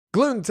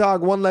Gluten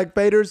Talk One Leg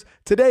Faders.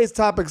 Today's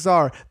topics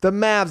are the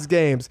Mavs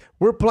games.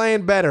 We're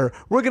playing better.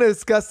 We're going to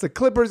discuss the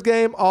Clippers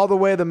game all the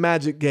way to the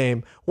Magic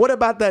game. What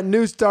about that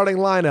new starting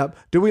lineup?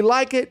 Do we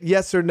like it?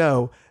 Yes or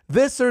no?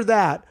 This or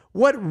that?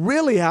 What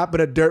really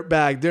happened to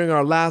Dirtbag during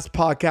our last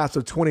podcast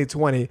of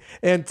 2020?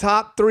 And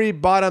top 3,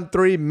 bottom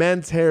 3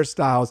 men's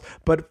hairstyles.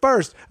 But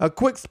first, a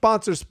quick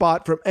sponsor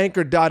spot from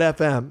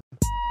Anchor.fm.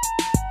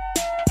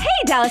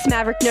 Hey, Dallas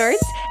Maverick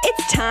nerds.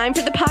 It's time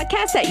for the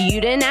podcast that you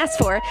didn't ask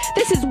for.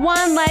 This is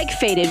One Leg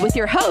Faded with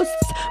your hosts,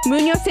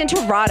 Munoz and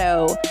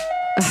Torado.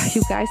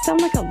 You guys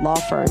sound like a law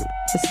firm.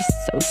 This is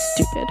so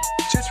stupid.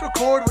 Just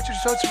record what you're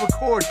supposed to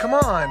record. Come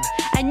on.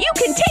 And you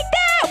can take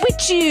that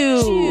with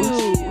you.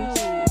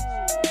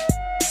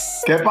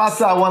 ¿Qué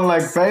pasa, One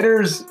Leg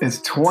Faders? It's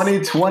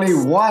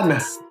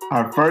 2021.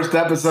 Our first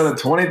episode of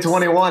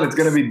 2021. It's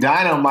going to be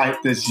dynamite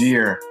this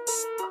year.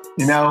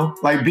 You know,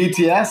 like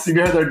BTS. Have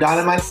you heard their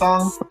Dynamite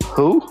song?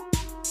 Who?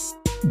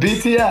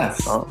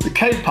 BTS. The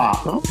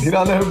K-pop. Oh. You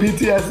don't know who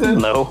BTS is?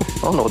 No. I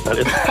don't know what that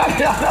is. I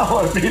don't know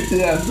what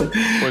BTS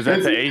is. Was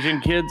that the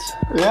Asian kids?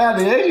 Yeah,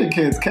 the Asian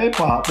kids,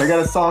 K-pop. They got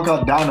a song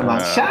called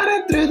Dynamite.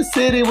 Shining through the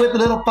city with a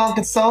little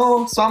funky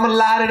soul, so I'm going to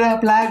light it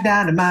up like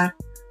dynamite.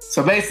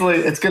 So basically,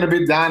 it's going to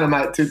be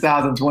Dynamite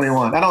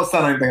 2021. I don't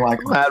sound anything like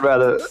them. I'd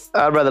rather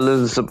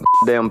listen to some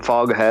damn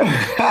Foghat.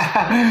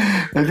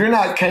 If you're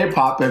not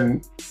K-pop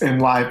in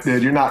life,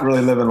 dude, you're not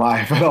really living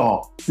life at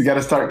all. You got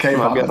to start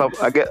K-pop.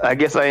 I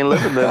guess I ain't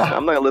listening to that.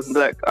 I'm not going to listen to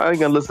that. I ain't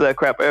going to listen to that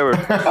crap ever.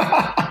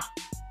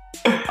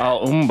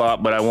 I'll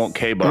bop, but I won't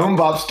K-bop.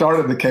 Bop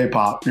started the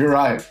K-pop. You're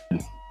right.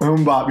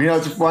 Bop. You know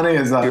what's funny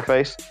is your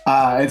face.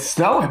 It's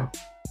snowing.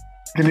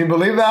 Can you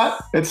believe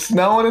that? It's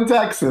snowing in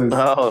Texas.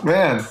 Oh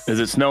man! Is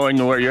it snowing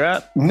where you're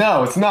at?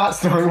 No, it's not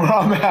snowing where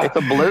I'm at. It's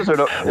a blizzard.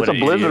 It's a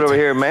blizzard over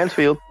here in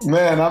Mansfield.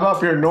 Man, I'm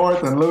up here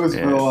north in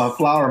Louisville,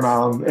 Flower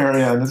Mound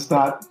area, and it's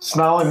not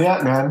snowing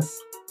yet, man.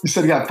 You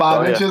said you got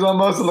 5 inches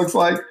almost. It looks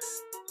like.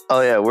 Oh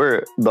yeah,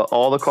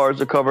 all the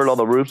cars are covered, all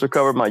the roofs are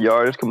covered. My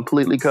yard is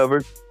completely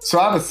covered. So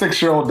I have a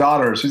 6-year-old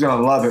daughter. She's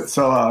gonna love it.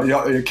 So,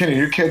 Kenny,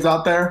 your kids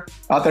out there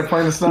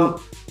playing the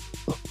snow?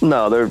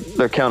 No,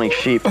 they're counting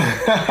sheep.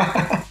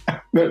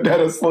 They're dead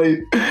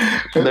asleep.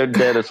 They're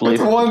dead asleep.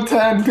 It's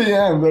 1:10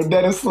 p.m. They're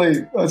dead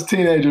asleep. That's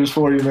teenagers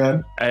for you,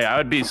 man. Hey, I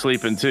would be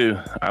sleeping too.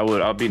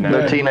 I'll be nice.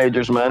 They're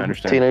teenagers, man.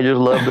 Teenagers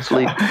love to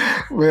sleep.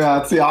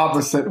 Yeah, it's the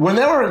opposite. When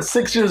they were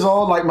 6 years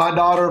old, like my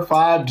daughter,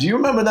 5, do you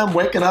remember them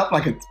waking up?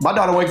 My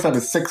daughter wakes up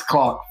at 6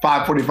 o'clock,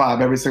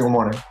 5:45 every single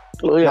morning.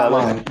 Oh,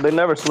 yeah, they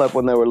never slept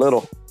when they were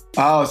little.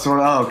 Oh,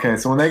 okay.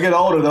 So when they get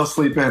older, they'll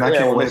sleep in. I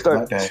can't wait for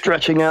that day.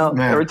 Stretching out.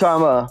 Man. Every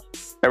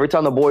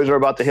time the boys are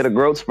about to hit a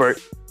growth spurt,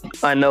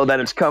 I know that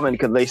it's coming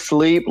because they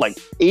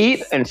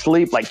eat and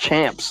sleep like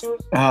champs.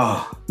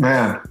 Oh,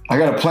 man. I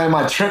got to plan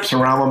my trips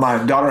around when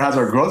my daughter has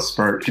her growth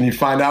spurt. Can you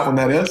find out when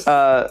that is?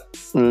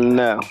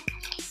 No.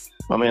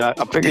 I mean, I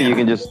figure you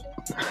can just,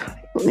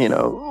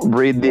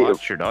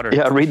 watch your daughter.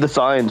 Yeah, read the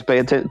signs. Pay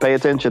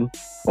attention.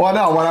 Well,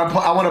 no,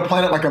 I want to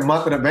plan it like a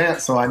month in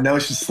advance so I know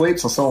she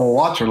sleeps so someone will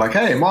watch her. Like,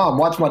 hey, Mom,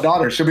 watch my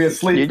daughter. She'll be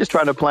asleep. You're just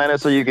trying to plan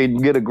it so you can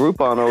get a group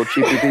on old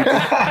cheapy people.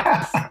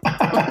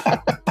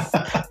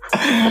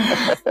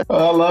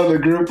 I love the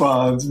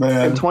Groupons,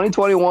 man. In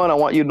 2021, I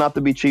want you not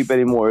to be cheap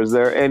anymore. Is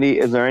there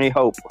any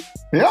hope?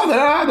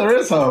 Yeah, there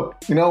is hope.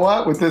 You know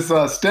what? With this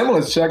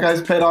stimulus check, I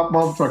just paid off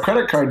my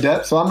credit card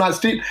debt, so I'm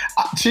not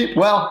cheap.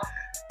 Well,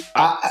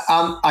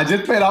 I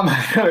just paid off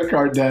my credit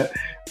card debt.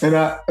 And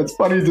it's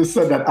funny you just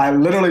said that. I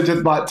literally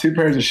just bought 2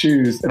 pairs of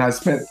shoes, and I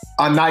spent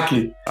on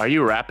Nike. Are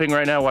you rapping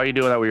right now? Why are you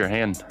doing that with your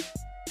hand?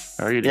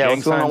 Are you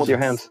what's going on with your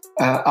hands?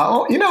 I'm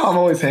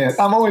always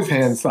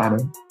hand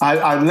signing.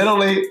 I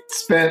literally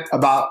spent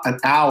about an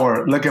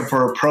hour looking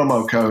for a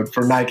promo code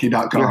for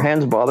Nike.com. Your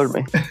hands bothered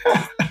me.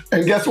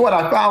 And guess what?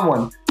 I found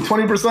one.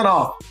 20%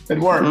 off. It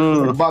worked.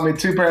 It bought me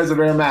 2 pairs of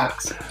Air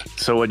Max.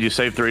 So would you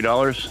save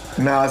 $3?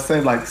 No, I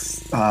saved like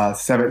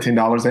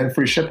 $17 and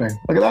free shipping.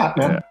 Look at that,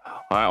 man. Yeah.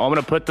 All right, I'm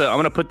gonna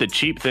put the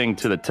cheap thing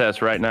to the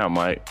test right now,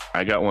 Mike.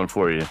 I got one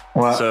for you.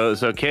 What?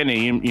 So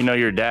Kenny, you know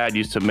your dad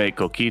used to make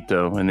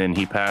coquito, and then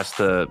he passed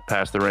the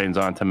reins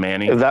on to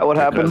Manny. Is that what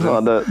happened?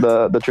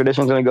 The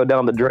tradition's gonna go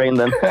down the drain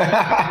then.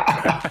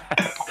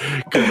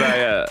 Because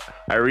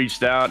I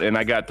reached out and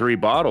I got 3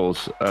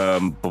 bottles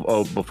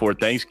before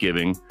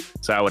Thanksgiving,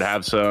 so I would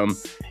have some,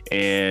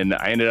 and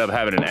I ended up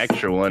having an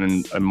extra one.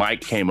 And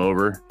Mike came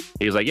over.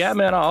 He was like, "Yeah,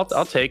 man, I'll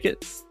take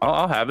it.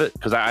 I'll have it,"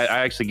 because I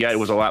actually got it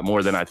was a lot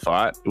more than I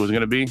thought it was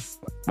gonna be.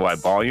 By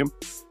volume.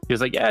 He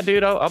was like, "Yeah,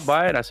 dude, I'll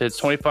buy it." I said, "It's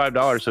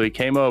 $25." So he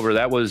came over.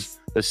 That was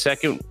the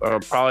second, or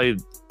probably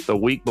the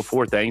week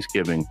before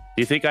Thanksgiving. Do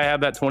you think I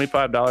have that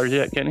 $25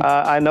 yet, Kenny?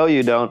 I know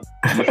you don't.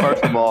 But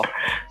first of all,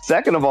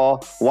 second of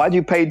all, why'd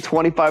you pay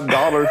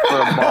 $25 for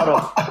a bottle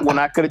when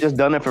I could have just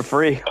done it for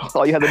free?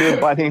 All you had to do was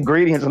buy the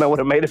ingredients, and I would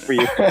have made it for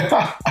you.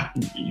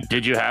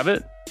 Did you have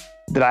it?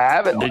 Did I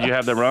have it? Did you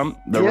have the rum?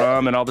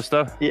 Rum and all the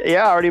stuff?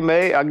 Yeah, I already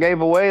made. I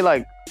gave away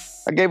like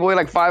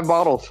 5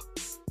 bottles.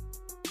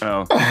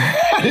 Oh,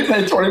 He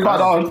paid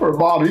 $25 for a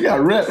bottle. You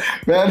got ripped,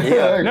 man.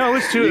 Yeah. no, it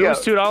was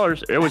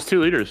 $2. It was 2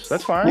 liters.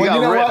 That's fine. Well,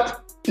 you know ripped.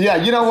 what? Yeah,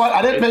 you know what?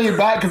 I didn't pay you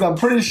back because I'm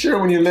pretty sure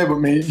when you live with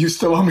me, you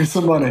still owe me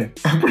some money.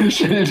 I'm pretty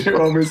sure you do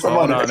owe me some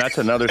Hold money. on, that's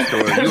another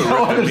story. You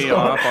were ripping me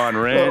off on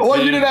rent.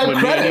 Well, you didn't have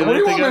when me and credit. you What do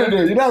you lived want me to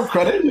together. do? You don't have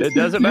credit. It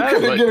doesn't matter.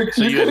 couldn't But,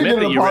 so you you couldn't admit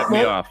get an that you ripped me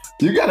apartment. off.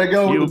 You got to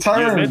go You with the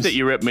terms. admit that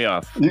you ripped me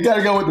off. You got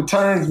to go with the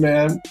terms,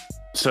 man.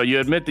 So you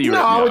admit that you No,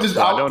 ripped me I off. would just.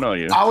 So I don't know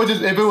you. I would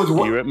just. If it was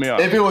You ripped me off.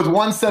 If it was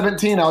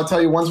 117, I would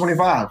tell you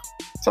 125.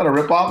 It's not a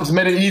rip off. It's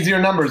made it easier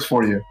numbers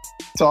for you.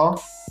 That's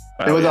all.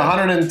 If it was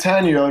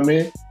 110 you owed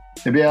me,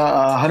 it'd be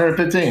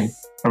 115. If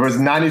it was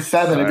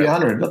 97, it'd be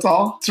 100. That's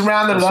all. It's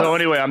rounded it up. So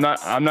anyway, I'm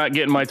not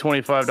getting my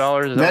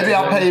 $25. Maybe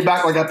I'll pay you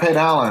back like I paid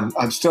Alan.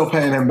 I'm still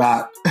paying him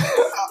back.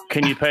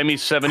 Can you pay me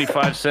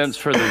 75 cents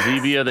for the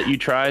Zevia that you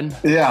tried?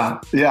 Yeah.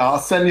 I'll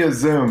send you a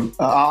Zoom.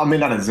 I mean,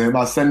 not a Zoom.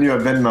 I'll send you a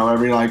Venmo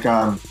every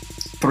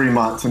 3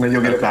 months, and then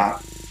you'll get it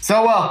back.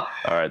 So, All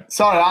right.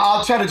 sorry.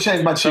 I'll try to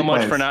change my cheap So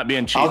much ways. for not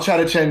being cheap. I'll try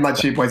to change my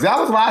cheap ways. That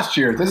was last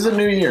year. This is a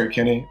new year,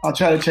 Kenny. I'll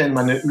try to change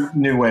my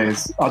new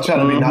ways. I'll try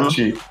to be not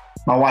cheap.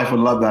 My wife would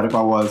love that if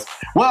I was.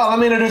 Well, let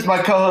me introduce my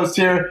co-host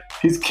here.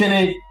 He's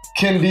Ken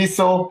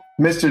Diesel,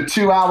 Mr.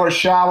 2 Hour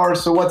Shower.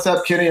 So what's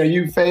up, Kenny? Are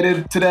you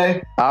faded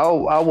today? I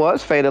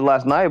was faded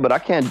last night, but I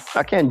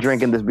can't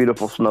drink in this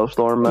beautiful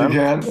snowstorm, man. You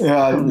can?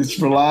 Yeah, just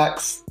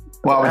relax.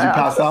 Why would you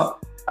pass out?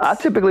 I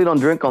typically don't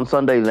drink on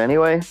Sundays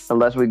anyway,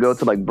 unless we go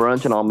to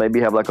brunch and I'll maybe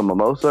have a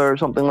mimosa or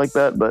something like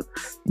that. But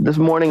this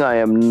morning I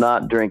am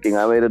not drinking.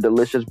 I made a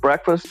delicious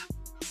breakfast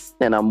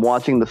and I'm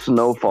watching the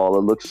snow fall.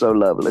 It looks so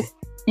lovely.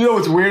 You know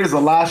what's weird is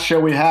the last show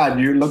we had,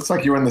 it looks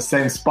like you were in the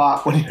same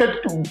spot when you had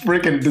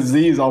freaking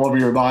disease all over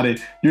your body.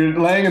 You're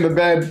laying in the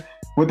bed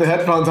with the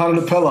headphones on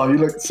and the pillow. You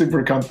look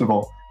super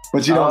comfortable,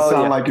 but you don't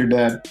sound like you're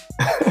dead.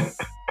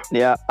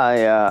 Yeah,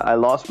 I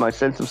lost my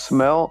sense of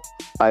smell.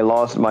 I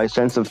lost my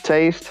sense of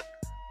taste.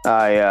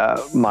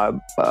 My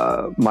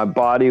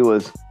body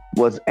was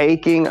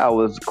aching. I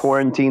was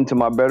quarantined to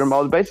my bedroom. I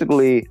was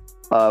basically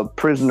a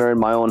prisoner in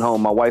my own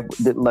home. My wife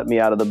didn't let me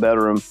out of the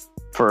bedroom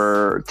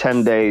for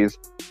 10 days,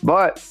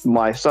 but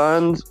my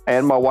sons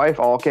and my wife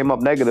all came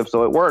up negative,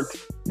 so it worked.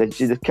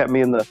 She just kept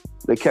me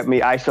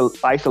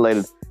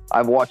isolated.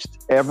 I've watched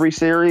every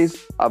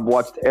series. I've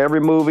watched every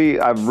movie.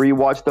 I've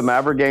rewatched the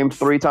Maverick games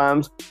 3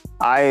 times.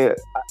 There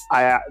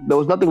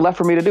was nothing left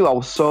for me to do. I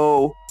was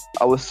so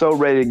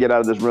ready to get out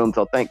of this room.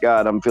 So thank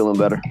God I'm feeling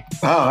better.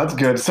 Oh, that's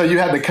good. So you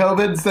had the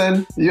COVIDs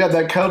then? You had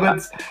that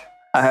COVIDs?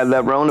 I had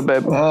that Rona,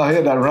 baby. Oh, he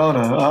had that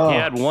Rona. Oh. He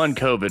had 1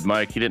 COVID,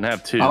 Mike. He didn't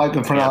have 2. I like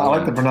to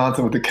pronounce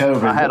it with the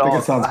COVID. I had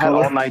it sounds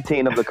all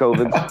 19 of the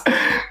COVID.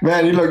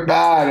 Man, you look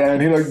bad,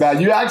 man. You look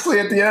bad. You actually,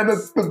 at the end of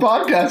the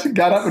podcast, you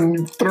got up and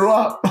you threw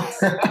up.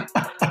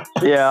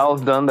 Yeah, I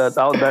was done. That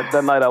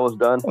night I was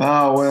done.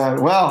 Oh,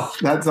 man. Well,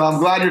 I'm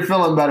glad you're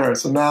feeling better.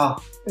 So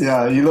now,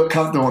 yeah, you look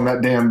comfortable in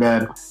that damn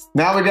bed.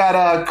 Now we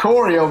got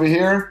Corey over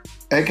here,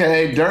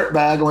 a.k.a.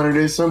 Dirtbag. I'll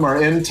introduce him,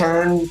 our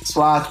intern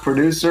 /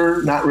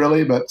 producer. Not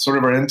really, but sort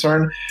of our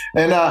intern.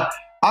 And I'm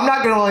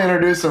not going to really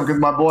introduce him because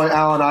my boy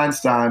Alan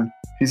Einstein,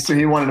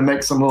 he wanted to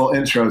make some little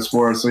intros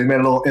for us. So he made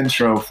a little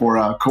intro for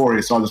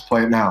Corey, so I'll just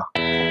play it now.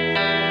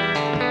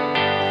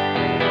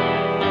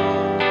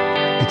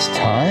 It's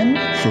time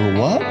for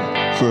what?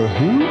 For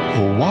who?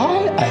 For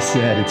why? I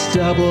said it's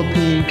double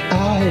pink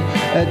eye.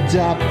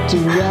 Adopt a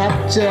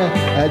raptor.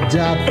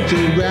 Adopt a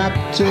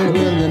raptor.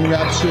 And then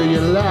rapture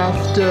your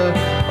laughter.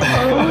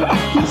 Oh,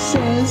 he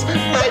says,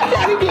 my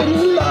daddy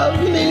didn't love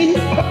me.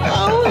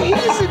 Oh,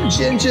 he's a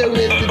ginger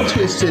with a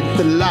twisted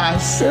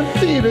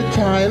philosophy. The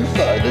time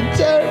for the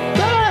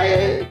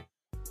dirtbag.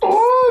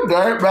 Oh,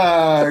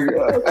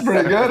 Dirtbag. That's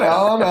pretty good,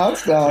 Alan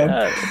Einstein.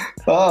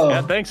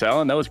 Yeah, thanks,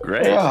 Alan. That was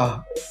great.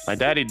 Yeah. My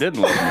daddy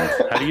didn't love me.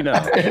 How do you know?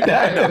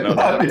 I don't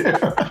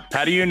know.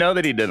 How do you know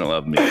that he didn't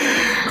love me?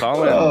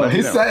 Call in. Oh, Let me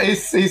he know.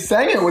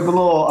 sang it with a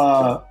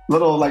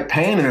little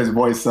pain in his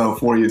voice though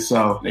for you.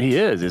 So He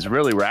is. It's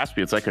really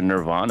raspy. It's like a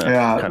Nirvana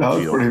yeah, kind that of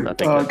was feel. pretty. I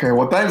think Okay,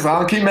 well thanks.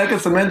 I'll keep making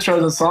some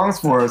intros and songs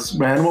for us,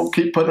 man. We'll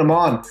keep putting them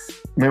on.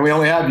 I mean,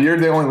 you're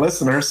the only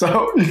listener,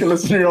 so you can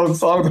listen to your own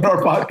songs on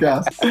our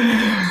podcast.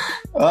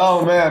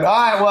 Oh man! All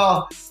right,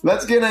 well,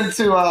 let's get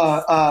into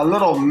a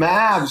little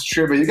Mavs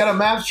trivia. You got a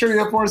Mavs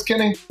trivia for us,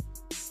 Kenny?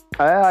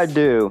 I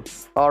do.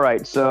 All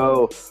right.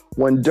 So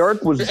when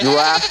Dirk was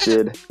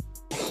drafted,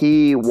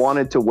 he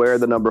wanted to wear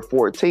the number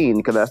 14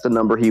 because that's the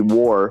number he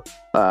wore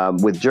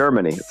with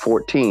Germany,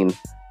 14.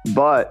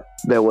 But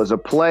there was a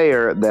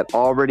player that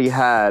already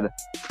had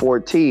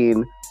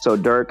 14, so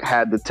Dirk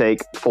had to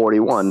take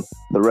 41.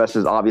 The rest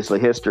is obviously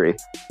history.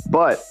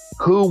 But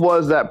who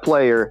was that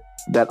player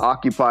that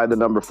occupied the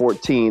number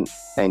 14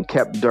 and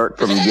kept Dirk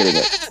from getting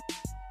it?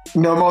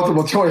 No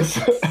multiple choice.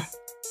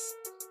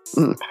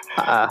 Let me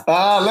try.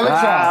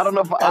 I don't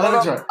know if I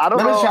don't know. I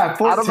don't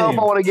know if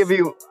I want to give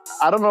you.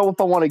 I don't know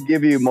if I want to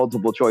give you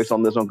multiple choice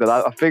on this one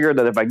because I figured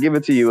that if I give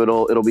it to you,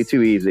 it'll be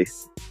too easy.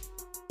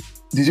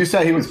 Did you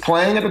say he was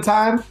playing at the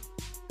time?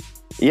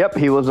 Yep,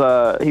 he was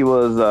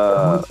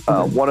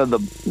one of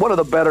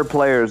the better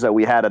players that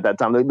we had at that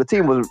time. The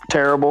team was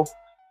terrible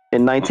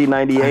in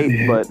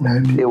 1998,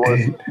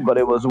 but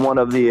it was one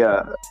of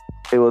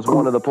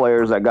the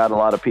players that got a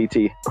lot of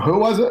PT. Who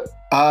was it?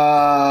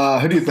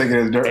 Who do you think it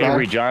is? Dirtbag?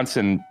 Avery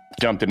Johnson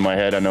jumped in my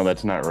head. I know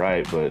that's not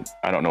right, but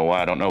I don't know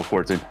why. I don't know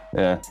Fortin.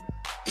 Yeah.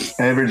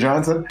 Avery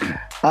Johnson.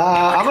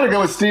 I'm gonna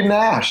go with Steve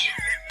Nash.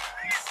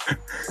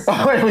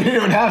 Oh wait, we didn't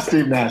even have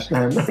Steve Nash,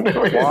 man.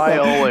 Why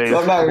always?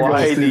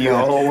 Why do you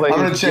always? I'm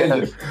gonna change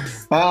it.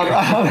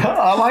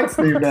 I like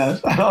Steve Nash.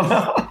 I don't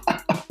know.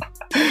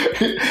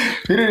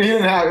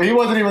 He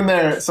wasn't even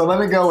there. So let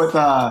me go with.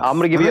 I'm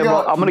gonna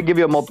give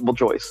you a multiple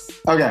choice.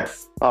 Okay.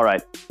 All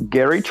right.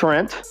 Gary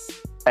Trent,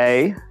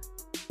 A.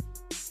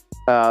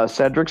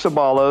 Cedric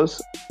Ceballos,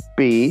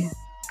 B.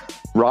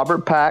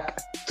 Robert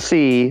Pack,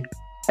 C.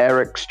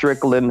 Eric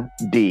Strickland,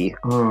 D.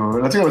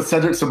 Let's go with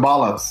Cedric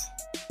Ceballos.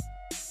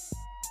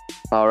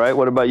 All right.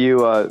 What about you,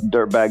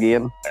 Dirtbag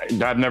Ian?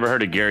 I've never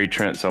heard of Gary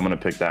Trent, so I'm going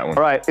to pick that one.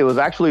 All right. It was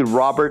actually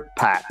Robert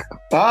Pack.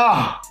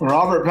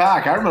 Robert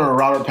Pack. I remember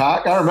Robert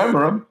Pack. I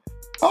remember him.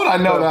 How would I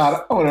know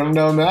that? I would have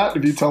known that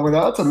if you told me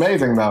that. That's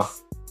amazing, though.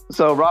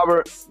 So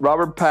Robert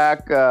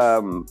Pack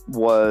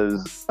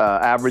was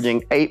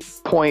averaging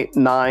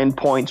 8.9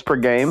 points per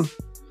game.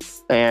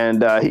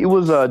 And he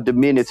was a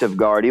diminutive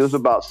guard. He was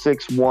about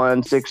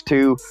 6'1",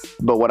 6'2".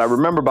 But what I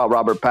remember about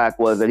Robert Pack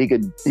was that he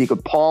could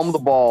palm the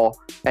ball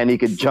and he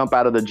could jump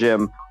out of the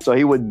gym. So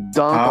he would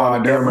dunk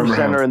on every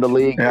center in the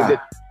league. Yeah.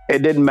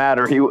 It didn't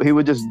matter. He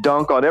would just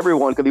dunk on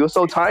everyone because he was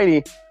so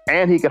tiny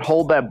and he could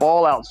hold that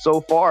ball out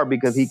so far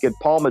because he could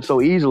palm it so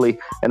easily.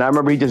 And I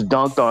remember he just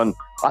dunked on.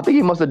 I think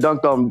he must have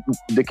dunked on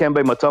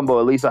Dikembe Mutombo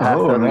at least a half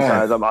dozen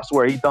times. I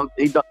swear he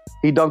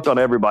dunked on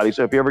everybody.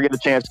 So if you ever get a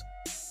chance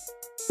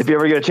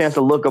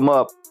to look him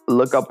up,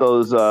 look up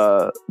those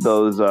Robert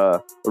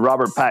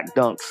Pack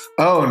dunks.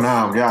 Oh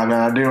no, yeah,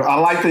 man, I do. I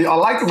like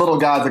the little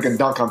guys that can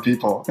dunk on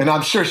people, and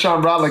I'm sure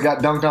Sean Bradley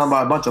got dunked on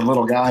by a bunch of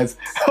little guys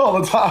all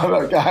the time.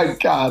 That guy,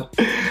 God,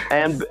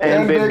 and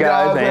big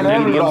guys,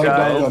 and medium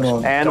guys,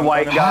 and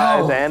white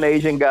guys, and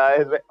Asian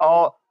guys,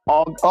 all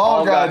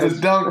guys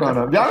just dunked on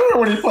him. Y'all remember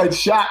when he played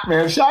Shaq,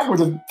 man? Shaq was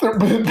just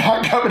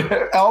back up and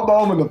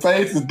elbow him in the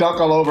face, just dunk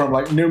all over him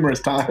like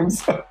numerous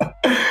times.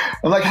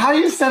 I'm like, how are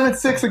you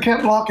 7'6" and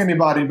can't block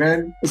anybody,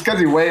 man? It's because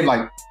he weighed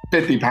like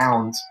 50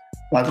 pounds.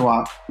 That's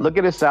why. Look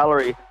at his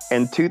salary.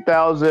 In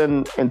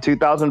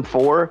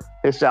 2004,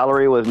 his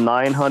salary was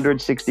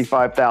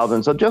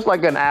 $965,000. So just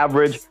like an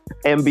average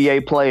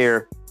NBA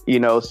player,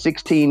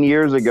 16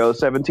 years ago,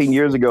 17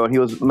 years ago, and he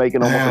was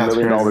making almost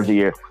 $1 million a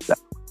year.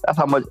 That's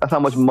how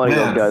much money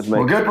those guys make.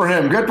 Well, good for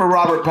him. Good for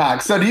Robert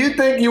Pack. So do you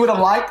think you would have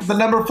liked the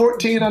number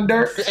 14 on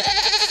Dirk?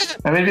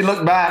 I mean, if you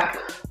look back.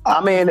 I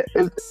mean,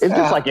 it's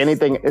just like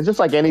anything. It's just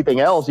like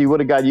anything else. You would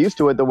have got used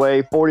to it the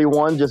way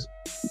 41 just,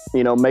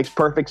 makes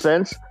perfect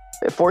sense.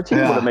 14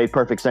 would have made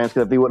perfect sense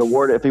because if he would have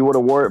wore it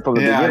from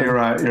the beginning.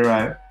 Yeah, you're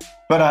right.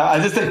 But I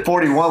just think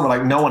 41,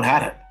 like no one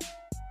had it.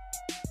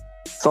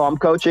 So I'm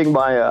coaching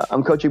my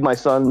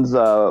son's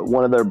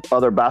one of their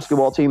other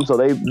basketball teams. So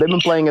they've been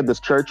playing at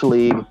this church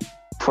league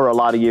for a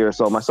lot of years.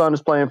 So my son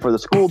is playing for the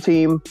school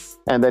team,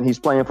 and then he's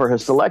playing for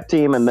his select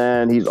team, and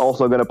then he's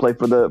also going to play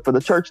for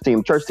the church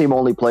team. Church team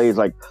only plays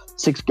like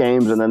 6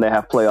 games, and then they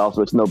have playoffs,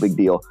 so it's no big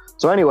deal.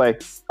 So anyway,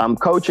 I'm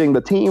coaching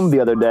the team the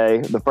other day,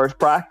 the first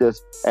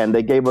practice, and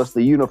they gave us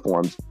the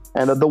uniforms.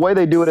 And the way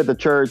they do it at the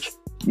church,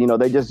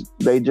 they just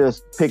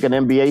pick an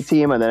NBA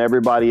team, and then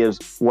everybody is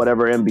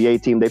whatever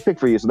NBA team they pick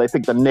for you. So they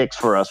picked the Knicks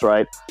for us,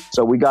 right?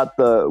 So we got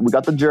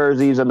the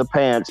jerseys and the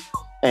pants.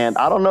 And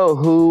I don't know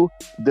who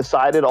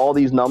decided all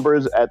these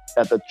numbers at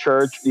the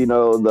church,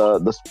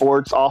 the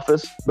sports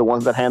office, the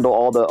ones that handle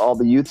all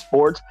the youth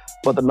sports,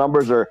 but the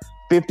numbers are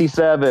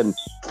 57,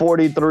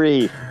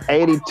 43,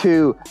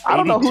 82. I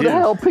don't know who the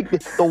hell picked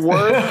the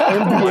worst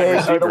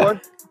NBA or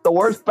the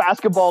worst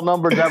basketball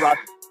numbers ever.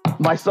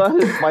 My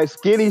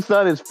skinny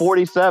son is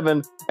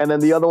 47, and then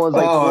the other one's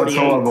like 48.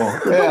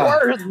 That's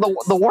horrible.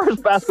 The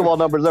worst basketball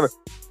numbers ever.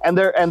 And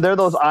they're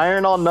those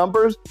iron-on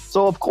numbers.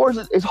 So of course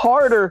it's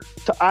harder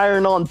to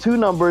iron on 2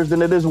 numbers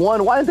than it is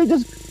 1. Why didn't they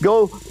just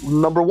go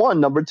number 1,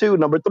 number 2,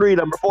 number 3,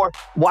 number 4?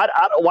 Why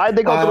did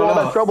they go through all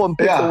that trouble and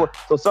pick the word?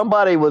 So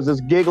somebody was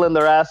just giggling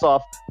their ass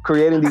off,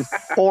 creating these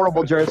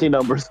horrible jersey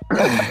numbers.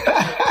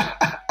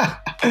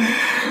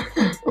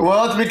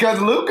 Well, it's because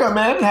Luka,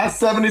 man, has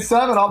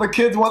 77. All the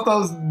kids want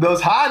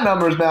those high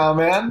numbers now,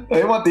 man.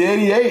 They want the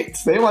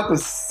 88s. They want the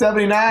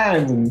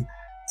 79s and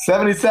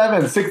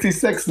 77,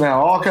 66 now,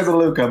 all because of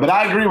Luka. But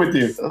I agree with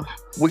you.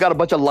 We got a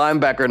bunch of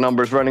linebacker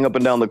numbers running up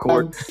and down the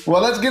court.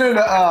 Well, let's get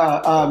into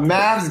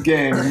Mavs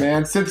game,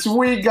 man. Since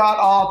we got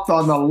off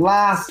on the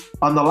last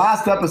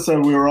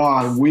episode we were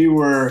on,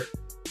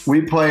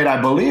 we played,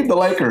 I believe, the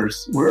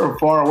Lakers. We were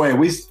far away.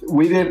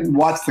 We didn't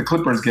watch the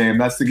Clippers game.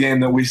 That's the game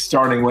that we're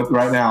starting with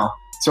right now.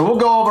 So we'll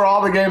go over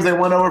all the games they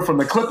went over from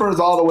the Clippers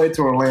all the way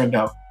to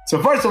Orlando. So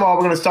first of all,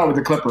 we're going to start with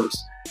the Clippers.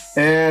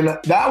 And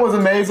that was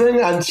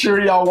amazing. I'm sure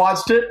y'all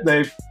watched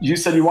it. You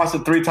said you watched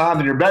it 3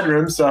 times in your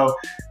bedroom. So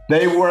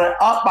They were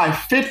up by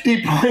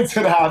 50 points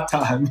at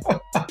halftime.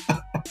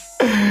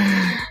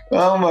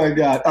 Oh my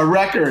God. A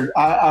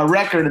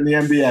record in the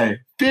NBA.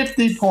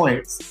 50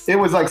 points. It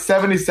was like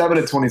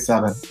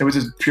 77-27. It was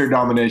just pure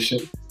domination.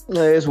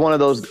 It's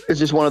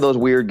just one of those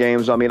weird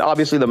games. I mean,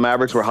 obviously the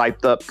Mavericks were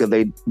hyped up because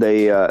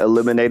they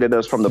eliminated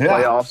us from the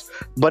playoffs.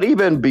 But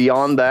even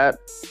beyond that,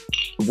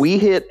 we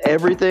hit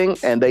everything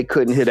and they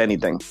couldn't hit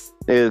anything.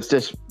 It's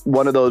just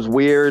one of those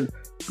weird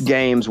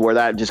games where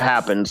that just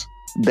happens.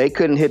 They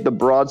couldn't hit the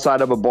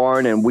broadside of a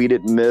barn and we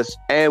didn't miss.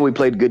 And we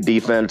played good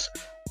defense.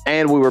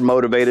 And we were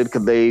motivated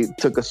because they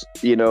took us,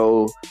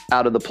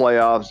 out of the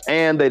playoffs,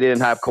 and they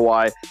didn't have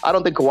Kawhi. I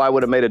don't think Kawhi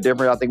would have made a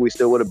difference. I think we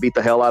still would have beat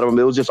the hell out of them.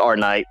 It was just our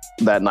night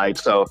that night.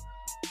 So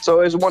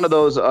it's one of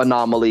those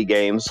anomaly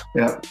games.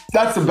 Yeah,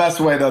 that's the best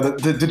way, though,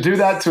 to do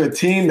that to a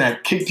team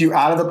that kicked you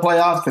out of the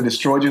playoffs, that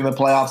destroyed you in the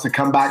playoffs, to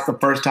come back the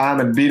first time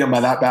and beat them by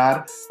that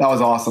bad. That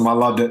was awesome. I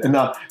loved it. And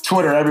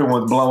Twitter,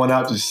 everyone was blowing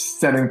up, just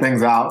sending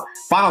things out.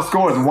 Final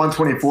score is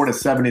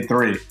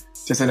 124-73.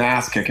 Just an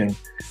ass kicking.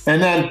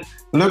 And then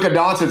Luka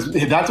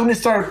Doncic, that's when he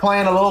started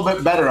playing a little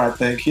bit better, I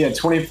think. He had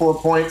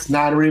 24 points,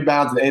 9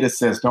 rebounds, and 8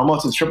 assists,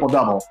 almost a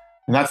triple-double.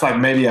 And that's like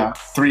maybe a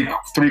three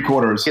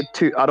quarters.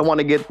 I don't want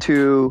to get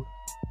too,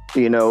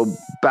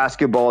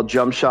 basketball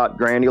jump shot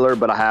granular,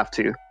 but I have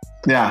to.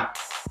 Yeah.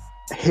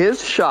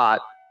 His shot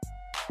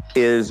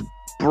is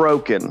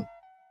broken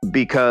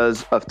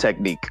because of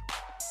technique.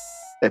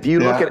 If you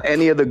look at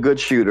any of the good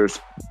shooters,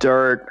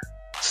 Dirk,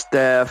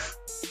 Steph,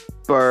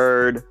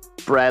 Bird,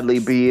 Bradley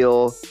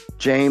Beal,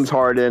 James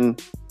Harden,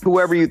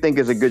 whoever you think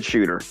is a good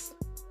shooter,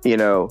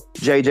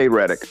 JJ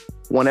Redick,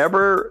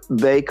 whenever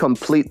they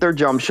complete their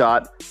jump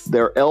shot,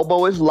 their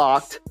elbow is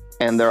locked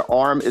and their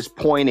arm is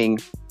pointing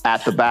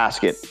at the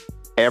basket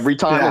every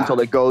time until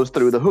it goes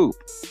through the hoop.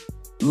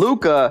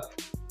 Luka,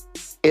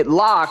 it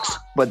locks,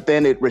 but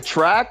then it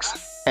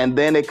retracts and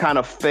then it kind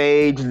of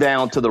fades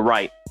down to the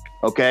right.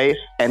 Okay.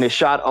 And his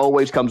shot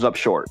always comes up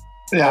short.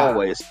 Yeah.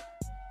 Always.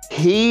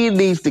 He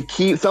needs to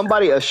keep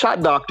a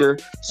shot doctor,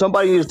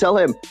 somebody needs to tell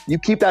him, you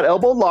keep that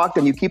elbow locked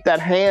and you keep that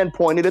hand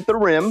pointed at the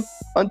rim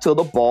until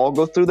the ball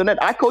goes through the net.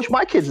 I coach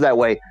my kids that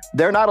way.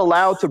 They're not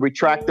allowed to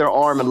retract their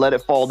arm and let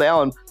it fall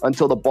down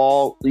until the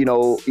ball,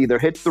 either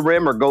hits the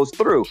rim or goes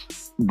through.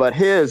 But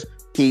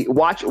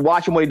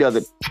watch him when he does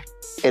it.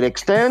 It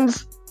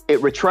extends,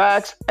 it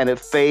retracts, and it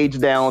fades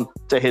down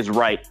to his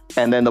right.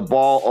 And then the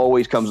ball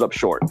always comes up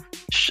short.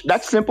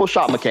 That's simple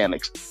shot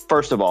mechanics,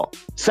 first of all.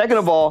 Second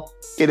of all,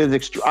 it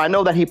is I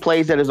know that he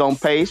plays at his own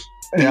pace.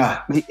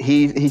 Yeah.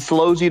 He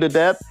slows you to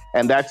death,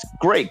 and that's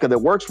great because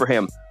it works for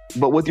him.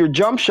 But with your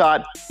jump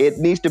shot, it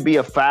needs to be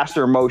a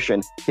faster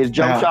motion. His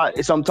jump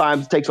shot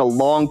sometimes takes a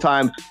long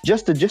time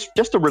just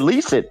to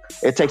release it.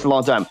 It takes a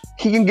long time.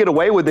 He can get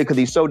away with it because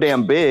he's so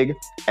damn big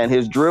and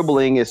his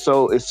dribbling is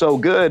so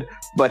good.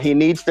 But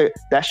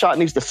that shot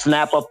needs to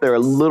snap up there a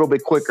little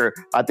bit quicker.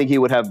 I think he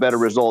would have better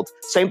results.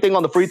 Same thing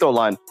on the free throw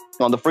line.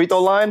 On the free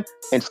throw line,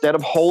 instead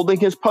of holding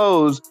his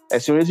pose,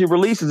 as soon as he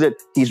releases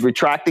it, he's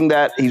retracting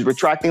that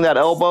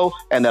elbow,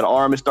 and that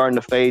arm is starting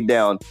to fade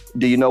down.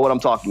 Do you know what I'm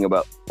talking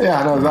about? Yeah,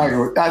 I know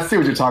exactly. I see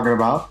what you're talking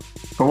about.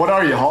 But what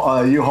are you?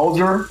 You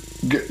Holger?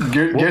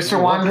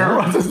 Gersherwander?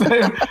 What's his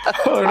name?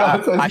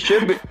 I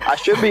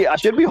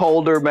should be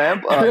Holder, man.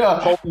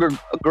 Holger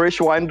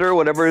Gershwinder,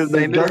 whatever his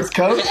name is. Dirk's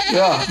coach?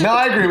 Yeah. No,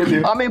 I agree with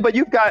you. I mean, but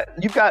you've got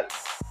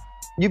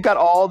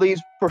all these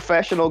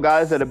professional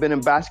guys that have been in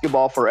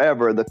basketball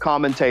forever, the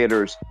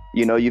commentators,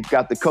 you've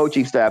got the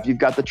coaching staff, you've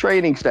got the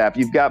training staff,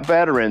 you've got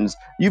veterans,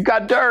 you've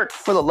got Dirk.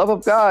 For the love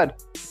of God,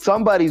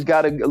 somebody's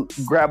got to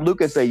grab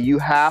Luka and say, you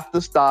have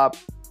to stop,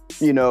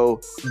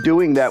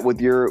 doing that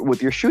with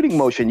your shooting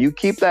motion. You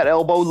keep that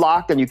elbow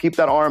locked and you keep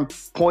that arm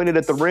pointed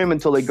at the rim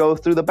until it goes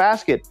through the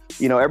basket.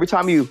 Every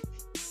time you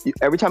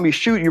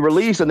shoot, you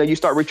release, and then you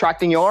start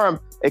retracting your arm,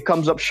 it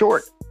comes up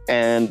short.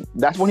 And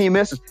that's when he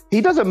misses. He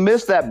doesn't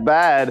miss that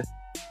bad,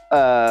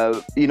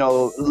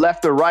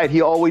 left or right.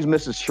 He always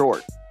misses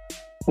short.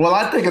 Well,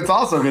 I think it's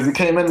also because he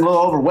came in a little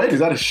overweight.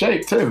 He's out of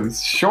shape, too.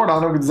 He's short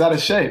on him because he's out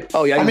of shape.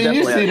 Oh, yeah, he's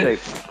definitely out of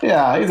shape.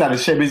 Yeah, he's out of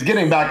shape. He's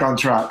getting back on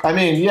track.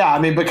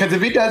 Because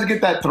if he does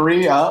get that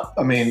 3 up,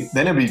 then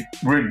it'd be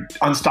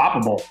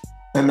unstoppable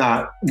in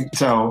that.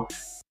 So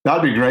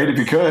that'd be great if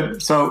you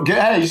could. So,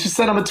 you should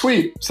send him a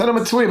tweet. Send him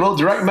a tweet, a little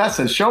direct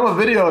message. Show him a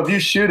video of you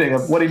shooting,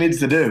 of what he needs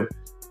to do.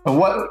 And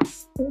what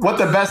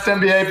the best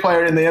NBA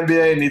player in the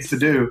NBA needs to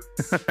do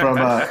from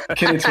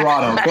Kenny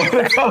Torado.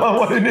 Tell him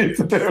what he needs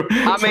to do.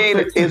 I mean,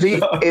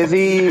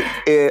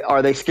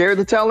 are they scared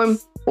to tell him?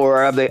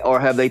 Or have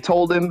they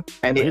told him?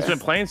 And he's been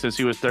playing since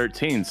he was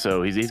 13,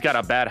 so he's got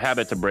a bad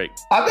habit to break.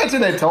 I bet you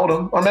they told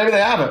him, or maybe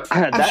they haven't.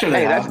 I'm sure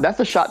they have. That's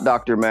the shot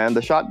doctor, man.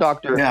 The shot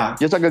doctor,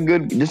 just like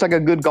a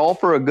good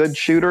golfer, a good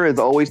shooter is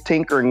always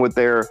tinkering with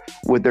their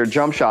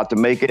jump shot to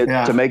make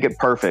it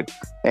perfect.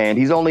 And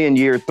he's only in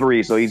year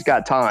 3, so he's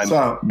got time.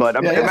 But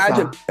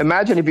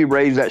imagine if he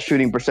raised that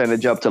shooting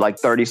percentage up to like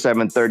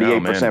 37,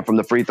 38% from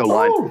the free throw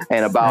line,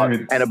 and about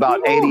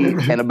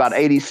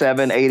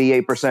 87,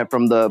 88%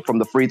 from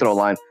the free throw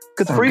line.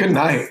 because good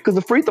night. because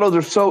the free throws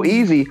are so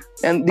easy.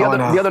 And the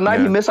other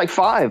night he missed like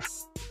 5.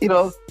 You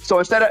know, so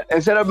instead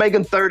of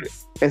making 30,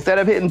 instead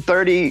of hitting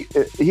 30,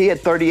 he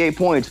hit 38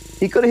 points.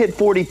 He could have hit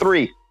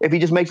 43 if he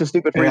just makes a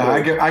stupid free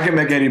throw. I can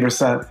make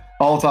 80%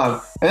 all the time.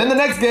 And then the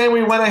next game,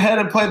 we went ahead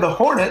and played the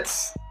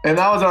Hornets, and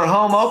that was our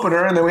home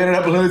opener, and then we ended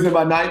up losing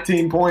by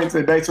 19 points.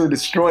 It basically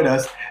destroyed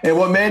us. And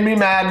what made me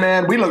mad,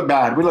 man, we looked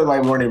bad. We looked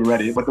like we weren't even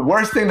ready. But the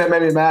worst thing that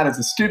made me mad is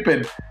the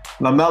stupid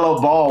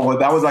LaMelo Ball.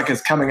 That was like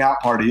his coming out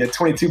party. He had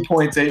 22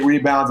 points, 8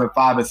 rebounds, and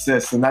 5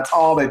 assists, and that's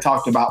all they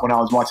talked about when I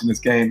was watching this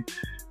game.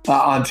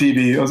 On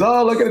TV. It was,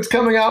 oh, look at his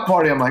coming out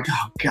party. I'm like,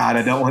 oh, God,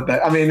 I don't want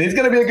that. I mean, he's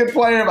going to be a good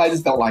player, but I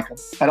just don't like him.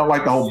 I don't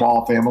like the whole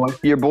Ball family.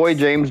 Your boy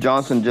James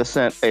Johnson just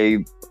sent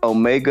a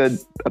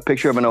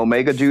picture of an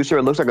Omega juicer.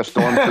 It looks like a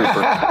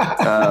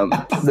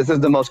stormtrooper. This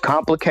is the most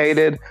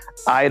complicated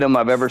item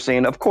I've ever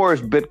seen. Of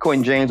course,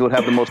 Bitcoin James would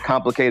have the most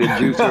complicated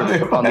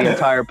juicer on the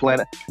entire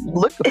planet.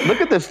 Look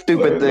at this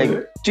stupid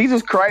thing.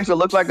 Jesus Christ, it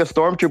looks like a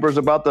stormtrooper is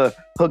about to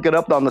hook it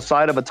up on the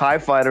side of a TIE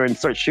fighter and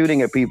start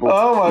shooting at people.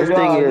 Oh, my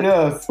God,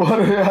 yes.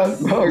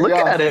 Look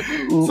at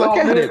it. Look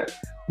at it.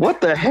 What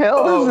the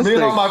hell is this me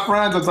thing? and all my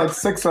friends, it's like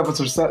 6 of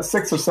us or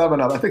 6 or 7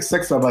 of us. I think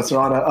 6 of us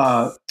are on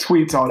a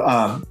tweets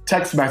on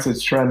text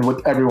message trend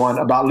with everyone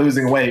about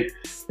losing weight.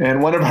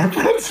 And one of our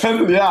friends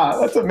said, yeah,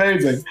 that's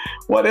amazing.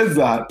 What is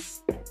that?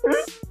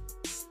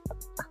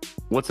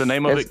 What's the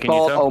name of it? It's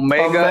called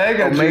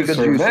Omega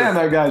Juicer. Man,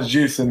 that guy's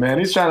juicing, man.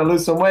 He's trying to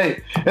lose some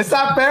weight. It's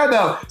not fair,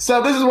 though.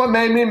 So this is what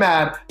made me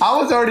mad. I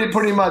was already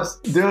pretty much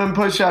doing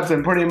push-ups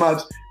and pretty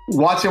much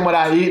watching what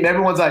I eat, and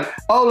everyone's like,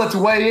 oh, let's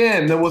weigh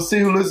in, then we'll see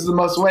who loses the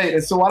most weight.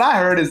 And so what I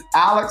heard is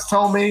Alex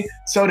told me,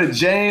 so did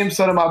James,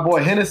 so did my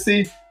boy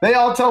Hennessy. They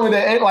all told me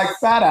they ate like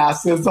fat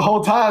asses the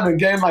whole time and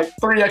gained like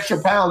 3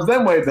 extra pounds,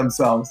 then weighed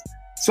themselves.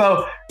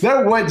 So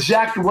they're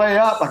jacked way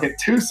up, like at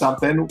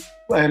 2-something,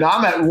 and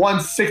I'm at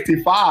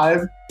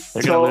 165.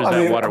 So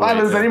I mean, if I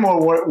lose any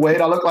more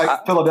weight, I look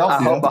like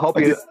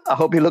Philadelphia. I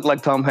hope you look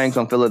like Tom Hanks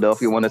on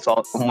Philadelphia when it's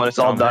all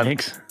done.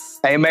 Hanks.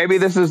 Hey, maybe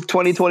this is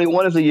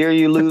 2021 is the year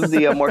you lose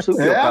the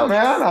marsupial Yeah, pouch.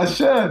 man, I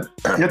should.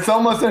 It's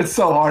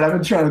so hard. I've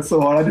been trying so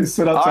hard. I do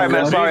sit-ups. All right,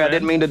 man. Sorry, I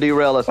didn't mean to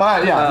derail us. All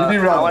right, yeah, you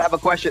derailed us. I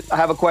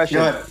have a question.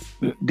 Go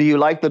ahead. Do you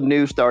like the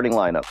new starting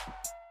lineup?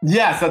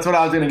 Yes, that's what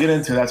I was going to get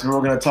into. That's what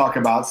we're going to talk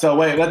about. So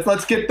wait,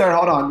 let's get there.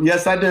 Hold on.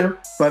 Yes, I do,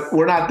 but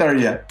we're not there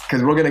yet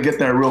because we're going to get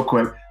there real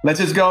quick. Let's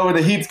just go over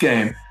the Heat's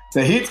game.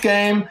 The Heat's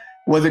game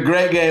was a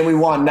great game. We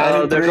won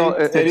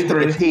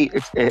 93-83. It's Heat.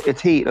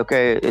 It's Heat.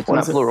 Okay, it's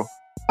not plural.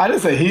 I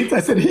didn't say Heat.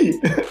 I said Heat.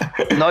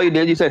 No, you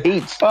did. You said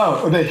Heats.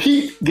 Oh, the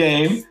Heat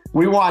game.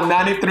 We won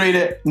 93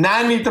 to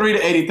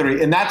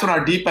 83, and that's when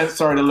our defense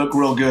started to look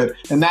real good.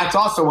 And that's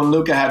also when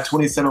Luka had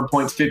 27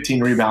 points,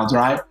 15 rebounds,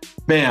 right?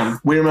 Bam.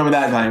 We remember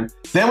that game.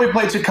 Then we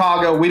played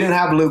Chicago. We didn't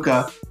have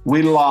Luka.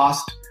 We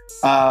lost.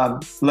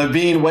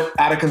 Levine went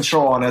out of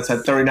control on us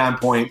at 39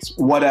 points.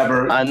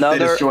 Whatever. They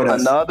destroyed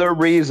us. Another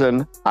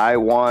reason I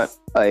want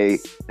a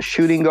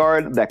shooting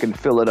guard that can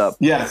fill it up.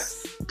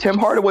 Yes. Tim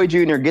Hardaway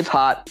Jr. gets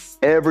hot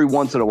every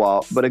once in a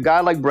while, but a guy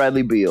like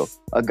Bradley Beal,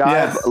 a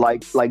guy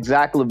like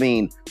Zach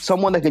LaVine,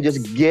 someone that can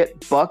just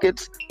get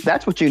buckets,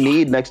 that's what you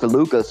need next to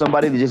Luka.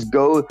 Somebody to just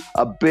go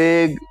a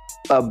big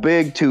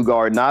 2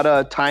 guard, not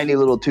a tiny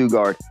little 2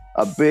 guard,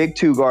 a big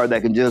 2 guard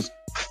that can just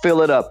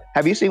fill it up.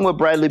 Have you seen what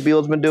Bradley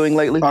Beal's been doing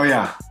lately? Oh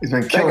yeah, he's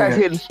been killing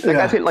it. That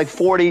guy's hitting like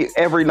 40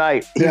 every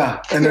night.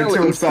 And they're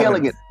 2-7. He's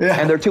killing it. Yeah.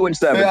 And they're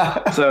 2-7.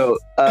 Yeah. So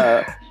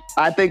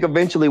I think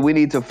eventually we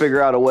need to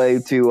figure out a way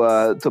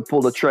to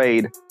pull the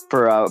trade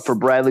for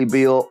Bradley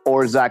Beal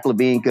or Zach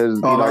LaVine because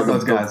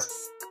those guys.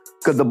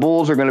 Because the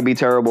Bulls are going to be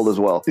terrible as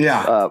well.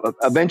 Yeah.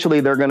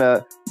 Eventually,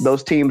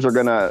 those teams are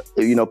gonna,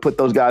 put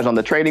those guys on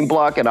the trading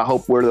block, and I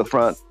hope we're at the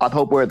front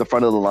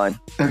of the line.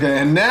 Okay,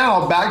 and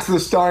now back to the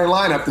starting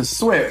lineup, the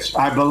switch.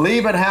 I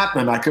believe it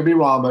happened. I could be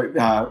wrong,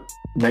 but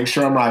make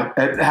sure I'm right.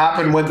 It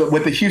happened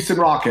with the Houston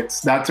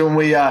Rockets. That's when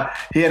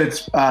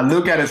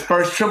Luke had his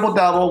first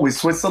triple-double. We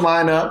switched the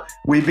lineup.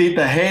 We beat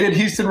the hated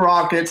Houston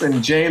Rockets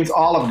and James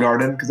Olive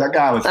Garden because that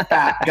guy was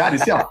fat. God, you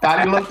see how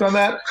fat he looked on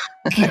that?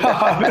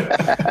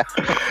 God.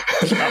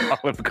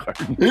 Olive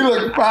Garden. He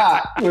looked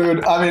fat,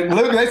 dude. I mean,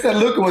 they said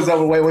Luka was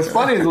overweight. What's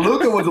funny is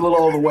Luka was a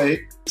little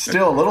overweight,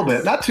 still a little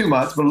bit. Not too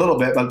much, but a little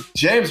bit. But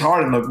James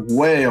Harden looked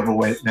way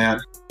overweight, man.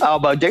 Oh,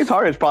 but James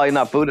Harden is probably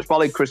not food. It's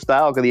probably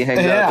Cristal because he hangs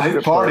out. Yeah,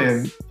 he's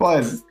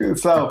partying.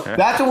 So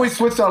that's when we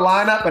switched our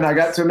lineup, and I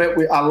got to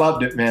admit, I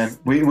loved it, man.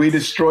 We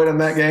destroyed him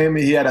that game.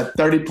 He had a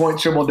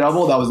 30-point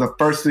triple-double. That was the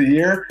first of the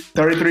year.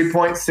 33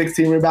 points,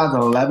 16 rebounds,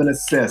 and 11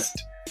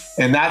 assists.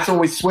 And that's when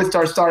we switched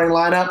our starting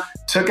lineup,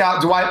 took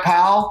out Dwight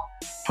Powell,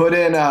 put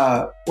in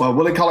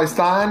Willie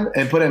Cauley-Stein,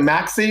 and put in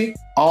Maxey,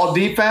 all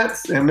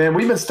defense. And, man,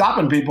 we've been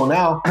stopping people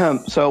now.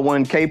 So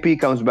when KP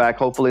comes back,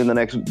 hopefully in the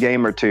next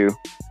game or two,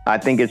 I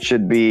think it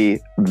should be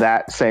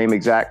that same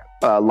exact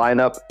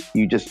lineup.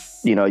 You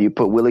just, you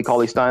put Willie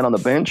Cauley-Stein on the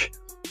bench,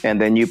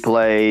 and then you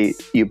play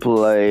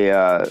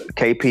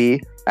KP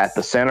at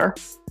the center.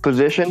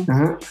 position.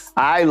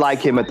 I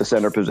like him at the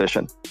center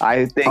position.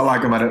 I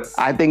like him at it.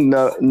 I think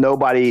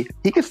nobody,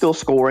 he can still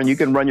score and you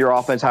can run your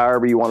offense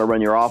however you want to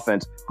run your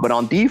offense. But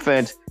on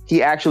defense,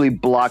 he actually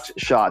blocks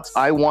shots.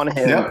 I want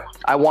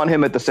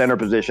him at the center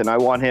position. I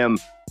want him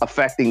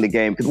affecting the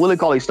game because Willie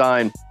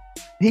Cauley-Stein,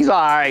 he's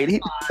all right.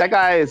 That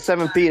guy is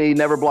 7 feet and he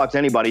never blocks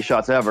anybody's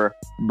shots ever.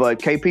 But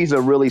KP's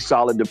a really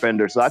solid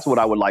defender, so that's what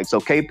I would like. So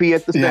KP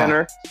at the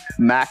center,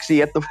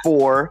 Maxey at the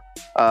 4,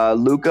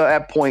 Luka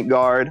at point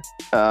guard.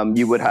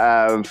 You would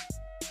have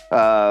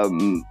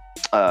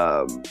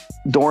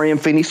Dorian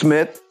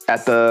Finney-Smith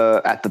at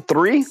the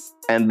 3,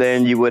 and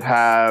then you would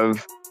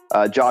have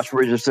Josh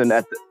Richardson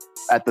at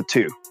the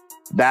 2.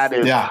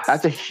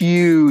 That's a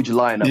huge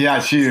lineup. Yeah,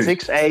 it's huge.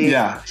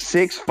 6'8",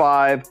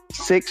 6'5",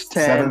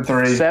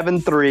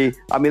 6'10", 7'3".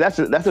 I mean,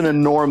 that's an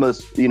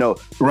enormous,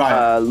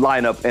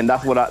 lineup, and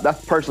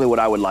that's personally what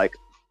I would like.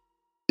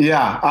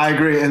 Yeah, I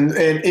agree. And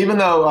even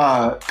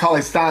though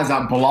Cauley-Stein's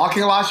not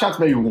blocking a lot of shots,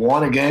 maybe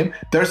one a game,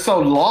 they're so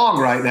long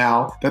right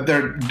now that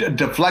they're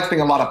deflecting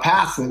a lot of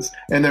passes,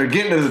 and they're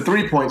getting to the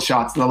three-point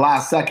shots in the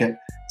last second.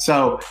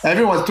 So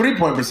everyone's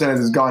three-point percentage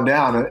has gone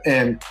down,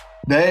 and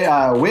we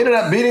ended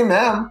up beating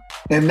them.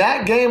 And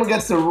that game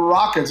against the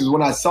Rockets is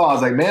when I was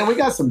like, man, we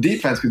got some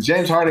defense because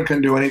James Harden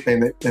couldn't do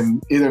anything,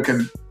 and either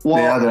could the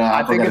other.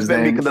 I think it's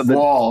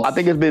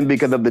been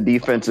because of the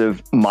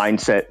defensive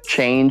mindset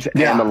change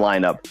and the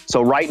lineup.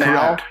 So right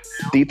now,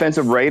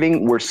 defensive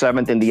rating, we're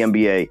 7th in the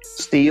NBA.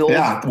 Steals,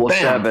 we're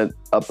 7th.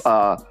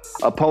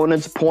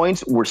 Opponents'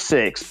 points, we're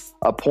 6th.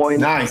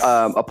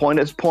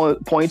 Opponents'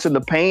 points in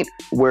the paint,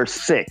 we're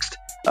 6th.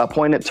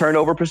 Opponent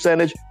turnover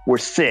percentage, we're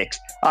 6th.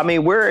 I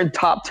mean, we're in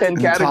top 10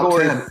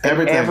 categories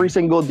in every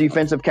single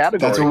defensive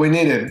category. That's what we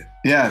needed.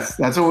 Yes,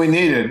 that's what we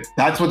needed.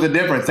 That's what the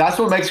difference. That's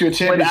what makes you a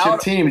championship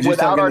team. Is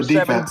without our the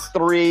defense.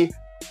 7'3"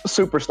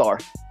 superstar.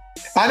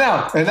 I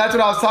know, and that's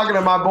what I was talking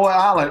to my boy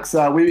Alex.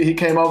 He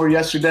came over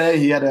yesterday.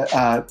 He had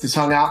just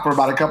hung out for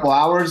about a couple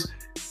hours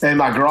in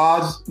my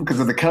garage because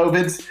of the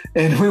COVIDs,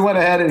 and we went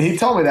ahead and he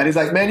told me that. He's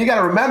like, man, you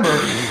got to remember,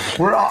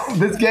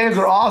 these games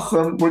are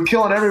awesome. We're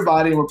killing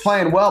everybody and we're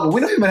playing well, but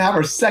we don't even have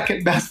our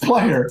second best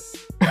player.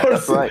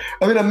 That's right.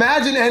 I mean,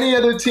 imagine any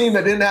other team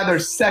that didn't have their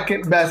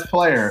second best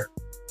player.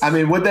 I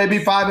mean, would they be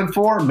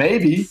 5-4?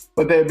 Maybe,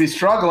 but they'd be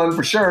struggling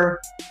for sure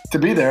to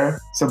be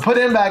there. So put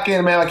him back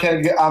in, man.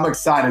 I'm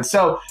excited.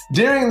 So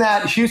during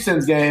that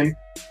Houston's game,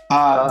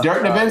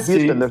 Dirk Nowitzki.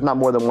 Houston, there's not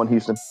more than one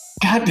Houston.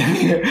 God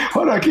dang it.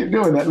 Why do I keep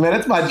doing that? Man,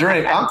 it's my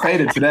drink. I'm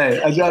faded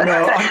today. As y'all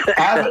know,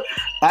 I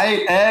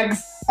ate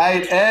eggs. I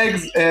ate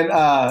eggs and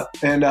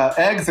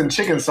eggs and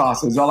chicken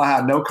sauce is all I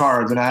had. No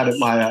carbs, and I had it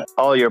my.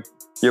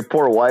 Your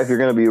poor wife. You're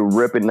gonna be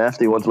ripping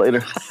nasty ones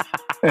later.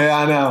 Yeah,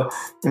 I know.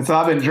 And so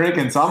I've been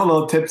drinking, so I'm a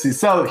little tipsy.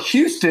 So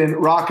Houston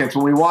Rockets,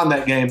 when we won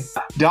that game,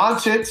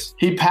 Doncic,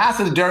 he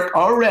passes Dirk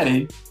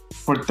already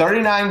for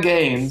 39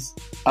 games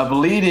of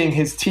leading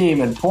his team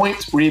in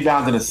points,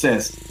 rebounds, and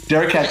assists.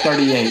 Dirk had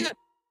 38.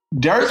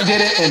 Dirk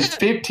did it in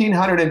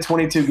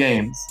 1,522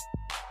 games.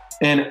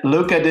 And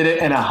Luka did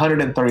it in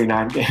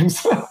 139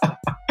 games.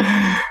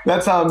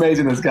 That's how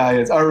amazing this guy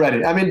is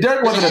already. I mean,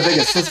 Dirk wasn't a big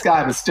assist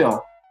guy, but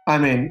still. I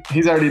mean,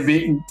 he's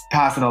already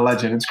passing a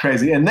legend. It's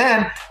crazy. And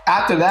then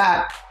after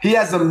that, he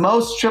has the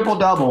most triple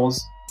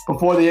doubles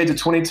before the age of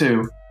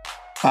 22.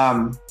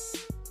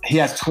 He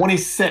has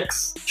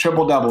 26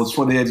 triple doubles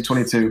before the age of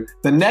 22.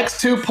 The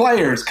next two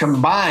players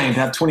combined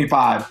have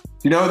 25. Do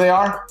you know who they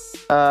are?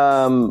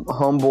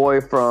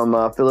 Homeboy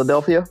from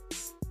Philadelphia.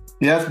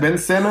 Yes, Ben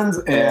Simmons.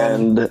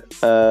 And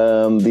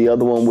the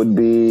other one would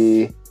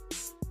be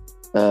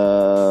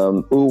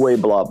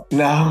Uwe Blob.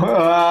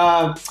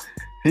 No.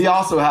 He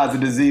also has a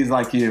disease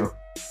like you.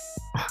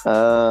 He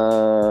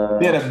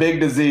had a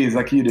big disease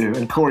like you do.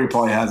 And Corey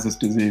probably has this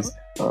disease.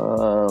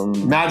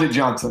 Magic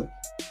Johnson.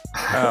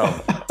 Oh.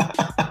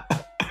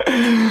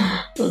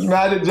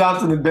 Magic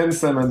Johnson and Ben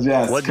Simmons,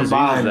 yes. What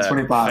combined, disease is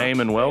that? 25. Fame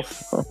and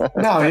wealth?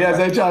 No, he has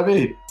HIV.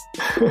 He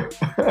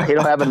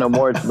don't have it no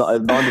more. It's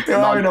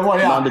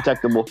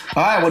non-detectable.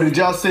 All right, well, did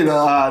y'all see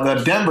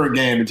the Denver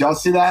game? Did y'all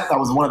see that? That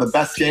was one of the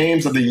best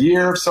games of the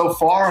year so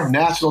far.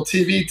 National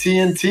TV,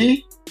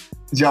 TNT.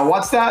 Did y'all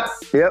watch that?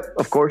 Yep,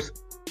 of course.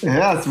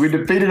 Yes, we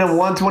defeated them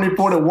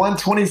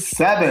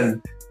 124-127.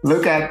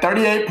 Look at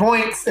 38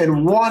 points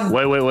and one.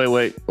 Wait.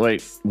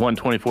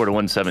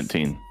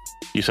 124-117.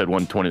 You said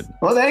 120.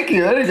 Well, thank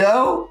you. There you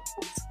go.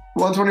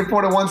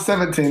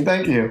 124-117.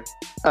 Thank you.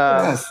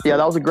 Yes. Yeah,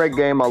 that was a great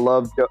game. I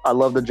love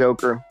the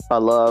Joker. I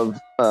love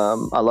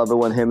it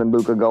when him and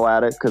Luka go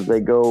at it because they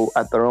go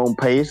at their own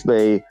pace.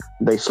 They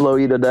slow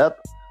you to death.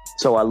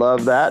 So I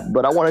love that.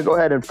 But I want to go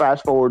ahead and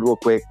fast forward real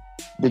quick.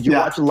 Did you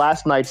watch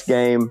last night's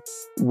game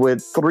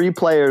with 3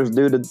 players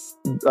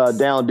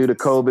down due to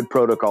COVID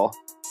protocol?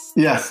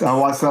 Yes, I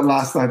watched that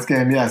last night's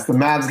game. Yes, the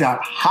Mavs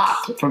got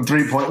hot from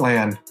three-point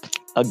land.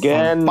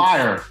 Again,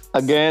 fire.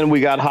 Again, we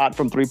got hot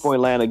from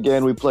three-point land.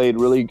 Again, we played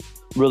really,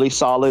 really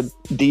solid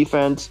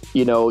defense.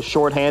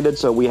 Shorthanded.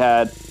 So we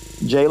had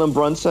Jalen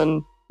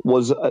Brunson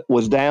was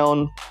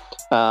down.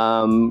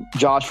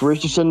 Josh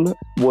Richardson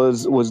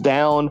was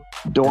down.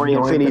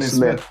 Dorian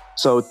Finney-Smith.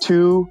 So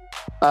 2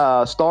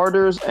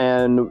 starters,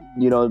 and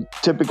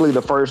typically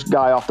the first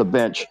guy off the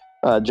bench,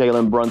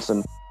 Jalen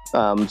Brunson.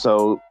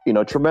 So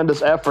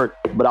tremendous effort.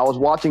 But I was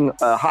watching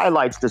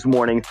highlights this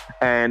morning,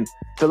 and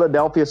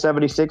Philadelphia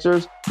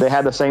 76ers, they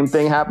had the same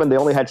thing happen. They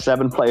only had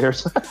 7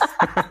 players.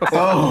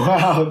 Oh,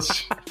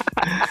 ouch.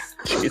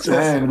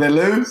 Man, they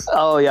lose?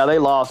 Oh, yeah, they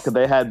lost because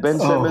they had Ben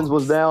Simmons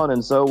was down,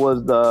 and so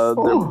was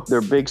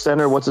their big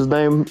center. What's his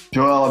name?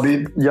 Joel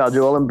Embiid. Yeah,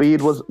 Joel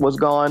Embiid was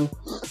gone.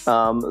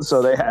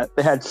 So they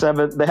had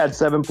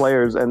 7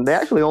 players, and they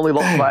actually only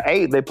lost by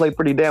 8. They played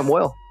pretty damn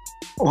well.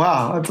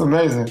 Wow, that's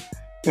amazing.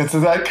 It's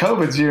that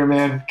COVID's year,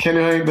 man. Can't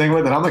do anything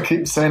with it. I'm gonna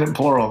keep saying it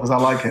plural because I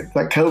like it.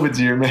 That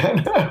COVID's year,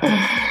 man.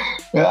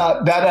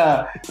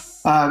 That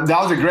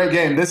was a great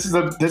game. This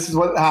is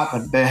what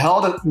happened. They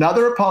held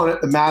another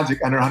opponent, the Magic,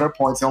 under 100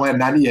 points. They only had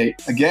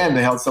 98. Again,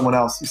 they held someone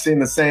else. You've seen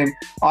the same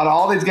on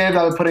all these games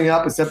I've been putting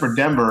up, except for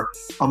Denver.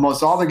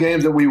 Almost all the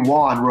games that we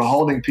won, we're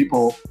holding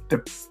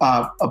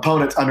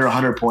opponents under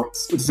 100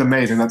 points, which is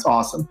amazing. That's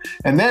awesome.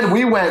 And then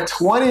we went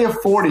 20 of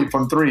 40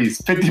 from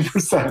threes,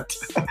 50%.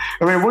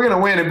 I mean, we're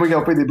gonna win if we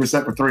go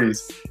 50% for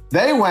threes.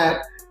 They went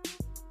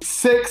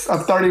 6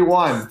 of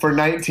 31 for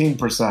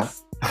 19%.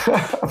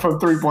 From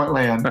 3-point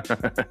land.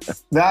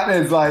 That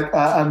is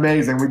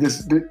amazing.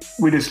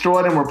 We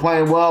destroyed them. We're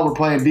playing well. We're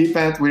playing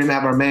defense. We didn't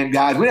have our main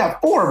guys. We didn't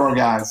have 4 of our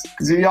guys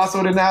because we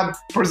also didn't have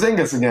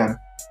Porzingis again.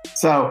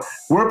 So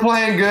we're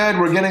playing good.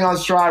 We're getting on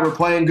stride. We're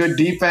playing good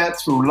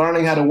defense. We're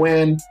learning how to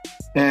win.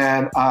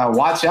 And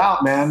watch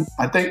out, man.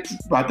 I think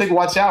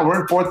watch out.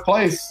 We're in 4th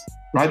place.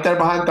 Right there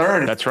behind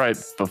 3rd. That's right.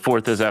 But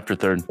 4th is after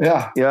 3rd.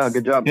 Yeah. Yeah,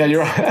 good job. Yeah,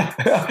 you're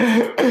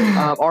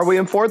right. Are we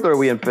in 4th or are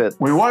we in 5th?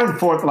 We were in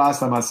 4th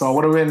last time I saw.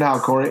 What are we in now,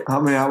 Corey?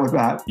 Help me out with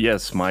that.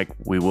 Yes, Mike,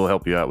 we will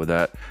help you out with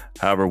that.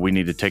 However, we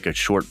need to take a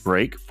short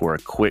break for a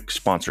quick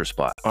sponsor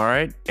spot. All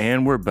right,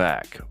 and we're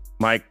back.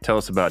 Mike, tell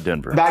us about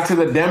Denver. Back to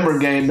the Denver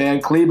game,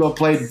 man. Klebo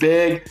played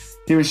big.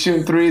 He was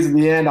shooting threes at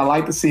the end. I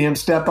like to see him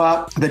step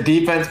up. The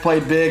defense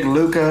played big.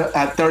 Luka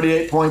at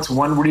 38 points,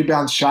 1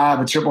 rebound shy of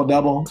a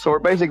triple-double. So we're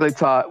basically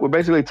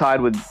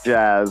tied with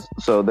Jazz.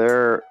 So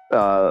their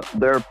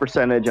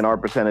percentage and our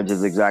percentage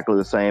is exactly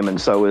the same,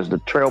 and so is the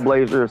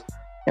Trailblazers,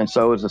 and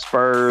so is the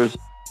Spurs,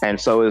 and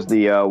so is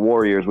the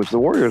Warriors, which the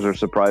Warriors are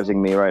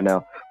surprising me right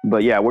now.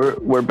 But yeah,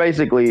 we're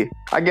basically,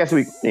 I guess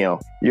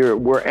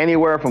we're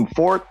anywhere from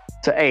 4th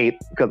to 8th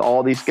because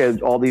all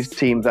these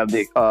teams have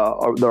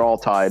they're all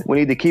tied. We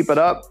need to keep it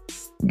up,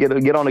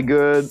 get on a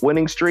good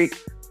winning streak.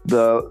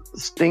 The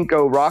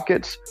Stinko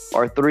Rockets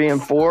are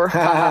 3-4.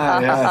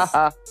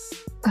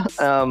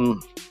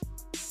 Yes.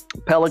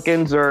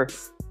 Pelicans are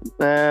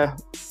they're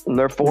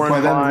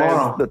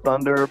 4-5. The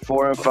Thunder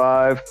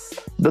 4-5.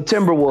 The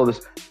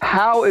Timberwolves.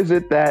 How is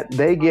it that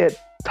they get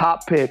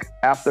top pick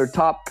after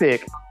top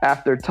pick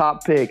after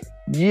top pick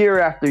year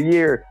after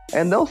year,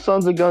 and those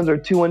sons of guns are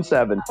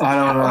 2-7? I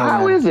don't know.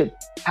 How is it?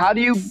 How do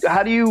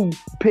you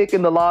pick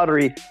in the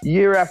lottery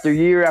year after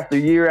year after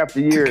year after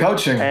year? It's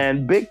coaching.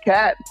 And Big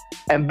Cat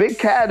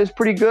is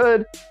pretty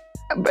good.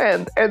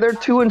 Man, and they're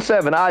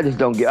 2-7. I just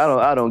don't get.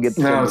 I don't get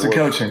the. No, it's the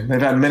coaching.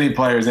 They've had many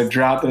players. They've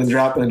dropped and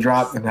dropped and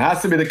dropped. And it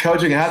has to be the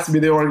coaching. It has to be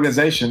the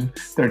organization.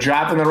 They're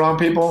drafting the wrong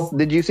people.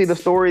 Did you see the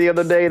story the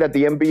other day that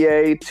the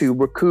NBA, to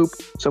recoup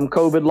some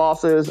COVID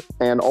losses,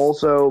 and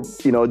also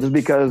just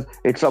because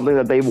it's something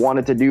that they've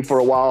wanted to do for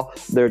a while,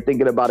 they're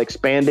thinking about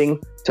expanding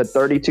to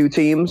 32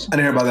 teams. I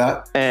didn't hear about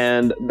that.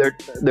 And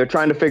they're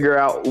trying to figure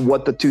out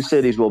what the 2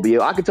 cities will be.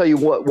 I can tell you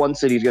what one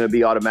city is going to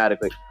be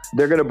automatically.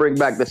 They're going to bring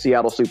back the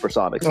Seattle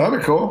Supersonics. Oh, that'd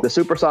be cool. The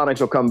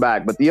Supersonics will come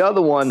back, but the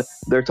other one,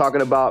 they're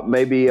talking about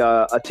maybe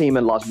a team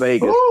in Las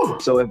Vegas. Ooh,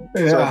 so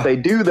if they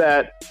do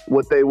that,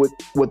 what they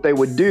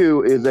would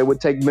do is they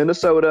would take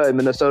Minnesota, and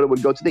Minnesota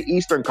would go to the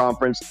Eastern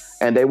Conference,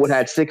 and they would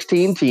have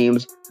 16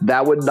 teams.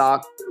 That would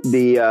knock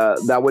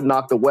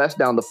the West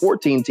down to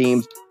 14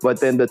 teams. But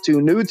then the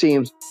 2 new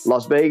teams,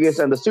 Las Vegas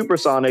and the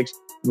Supersonics,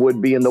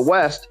 would be in the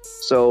West.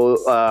 So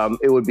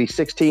it would be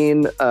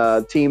 16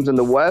 teams in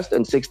the West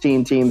and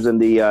 16 teams in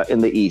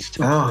the East.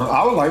 Oh,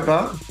 I would like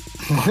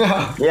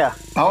that. Yeah.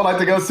 I would like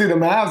to go see the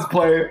Mavs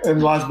play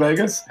in Las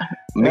Vegas.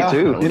 Me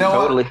too. You know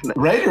totally. what?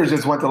 Raiders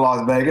just went to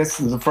Las Vegas.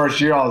 It was the first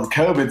year all the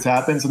COVID's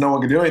happened, so no one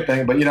could do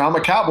anything. But, I'm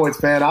a Cowboys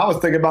fan. I was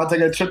thinking about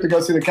taking a trip to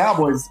go see the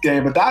Cowboys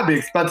game, but that'd be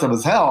expensive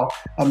as hell.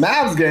 A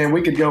Mavs game,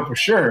 we could go for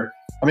sure.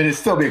 I mean, it'd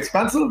still be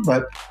expensive,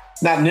 but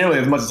not nearly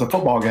as much as a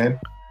football game.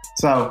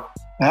 So,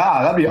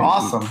 yeah, that'd be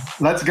awesome.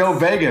 Let's go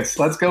Vegas.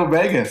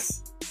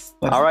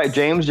 All right,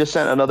 James just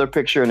sent another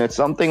picture, and it's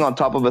something on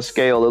top of a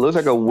scale. It looks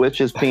like a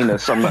witch's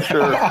penis. I'm not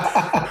sure.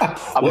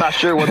 I'm not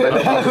sure what that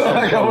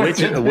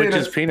is. A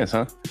witch's penis,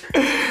 huh?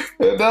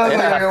 It does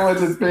look like a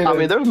witch's penis. I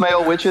mean, there's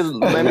male witches,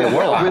 maybe a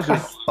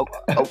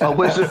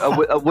wizard,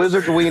 a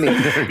wizard's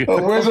weenie.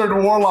 A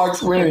wizard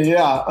warlock's weenie,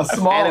 yeah, a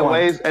small And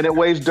one. it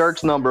weighs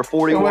Dirk's number,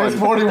 41. It weighs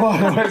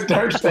 41. It weighs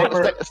Dirk's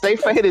number. Stay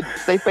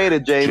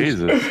faded, James.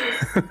 Jesus,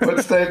 Put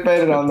stay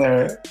faded on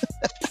there.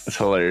 that's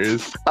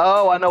hilarious.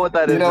 Oh, I know what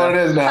that is. You know what it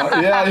is now.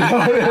 Yeah, you know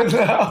what it is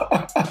now.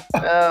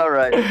 All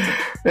right.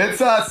 It's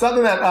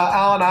something that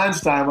Alan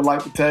Einstein would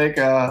like to take,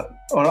 or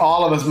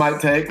all of us might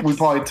take. We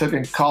probably took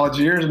in college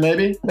years,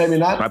 maybe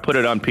not. I put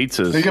it on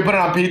pizzas. You can put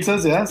it on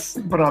pizzas, yes.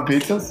 You can put it on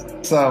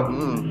pizzas. So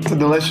it's a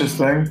delicious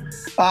thing.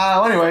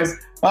 Anyways,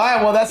 all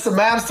right, well, that's the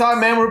Mavs time,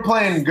 man. We're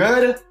playing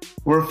good.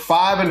 We're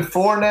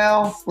 5-4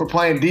 now. We're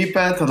playing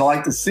defense, as I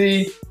like to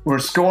see. We're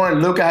scoring.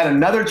 Luka had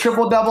another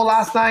triple-double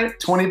last night,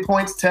 20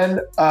 points,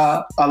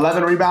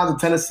 11 rebounds, and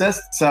 10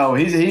 assists. So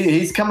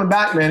he's coming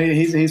back, man.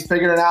 He's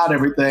figuring out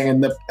everything,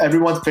 and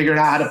everyone's figuring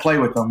out how to play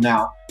with him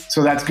now.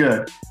 So that's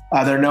good.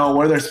 They're knowing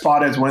where their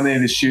spot is, when they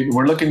need to shoot.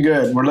 We're looking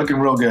good. We're looking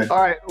real good.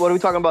 All right, what are we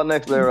talking about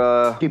next there,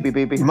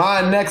 PP?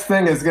 My next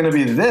thing is going to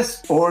be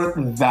this or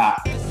that.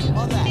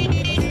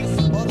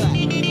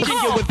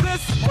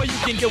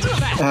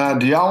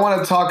 Do y'all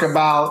want to talk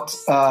about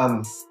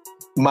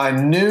my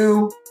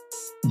new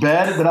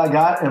bed that I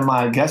got in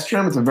my guest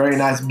room? It's a very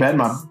nice bed.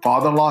 My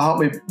father-in-law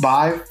helped me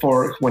buy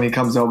for when he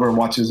comes over and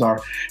watches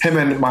him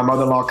and my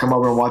mother-in-law come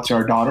over and watch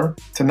our daughter.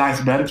 It's a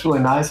nice bed. It's really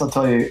nice. I'll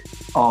tell you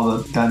all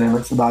the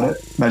dynamics about it,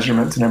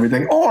 measurements and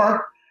everything.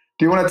 Or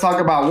do you want to talk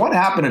about what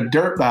happened to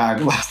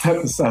Dirtbag last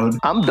episode?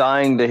 I'm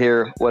dying to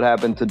hear what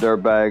happened to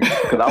Dirtbag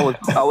because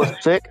I was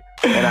sick.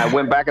 And I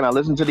went back and I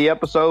listened to the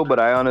episode, but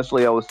I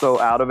was so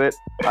out of it.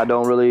 I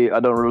don't really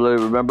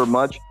remember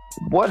much.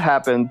 What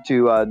happened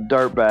to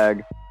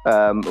Dirtbag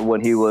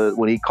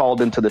when he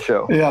called into the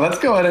show? Yeah, let's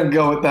go ahead and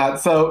go with that.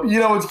 So, you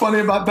know what's funny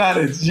about that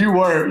is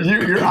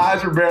your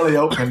eyes were barely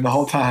open the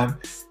whole time.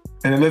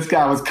 And then this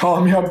guy was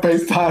calling me on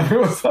FaceTime. It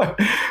was like,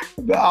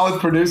 I was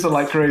producing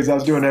like crazy. I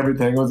was doing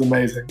everything. It was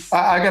amazing.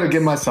 I got to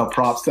give myself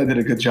props. I did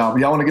a good job.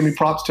 Y'all want to give me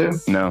props too?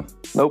 No.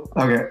 Nope.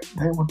 Okay.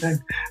 Hey, well, dang.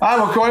 All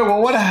right, well, Corey,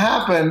 what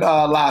happened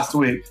last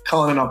week?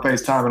 Calling in on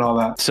FaceTime and all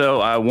that.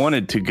 So I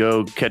wanted to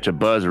go catch a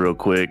buzz real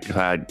quick.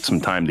 I had some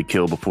time to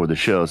kill before the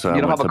show. So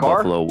You don't I went have a to car?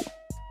 Buffalo.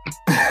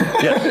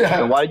 Yeah.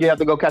 And why did you have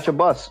to go catch a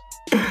bus?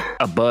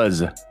 A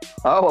buzz.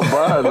 Oh, a bus.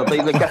 I thought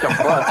you said catch a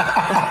bus.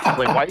 I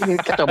was like, why do you need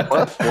to catch a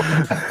bus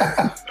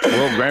for?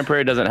 Well, Grand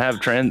Prairie doesn't have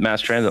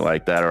mass transit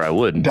like that, or I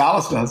would.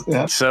 Dallas does,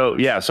 yeah. So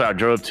I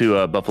drove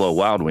to Buffalo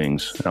Wild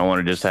Wings. And I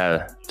wanted just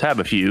to have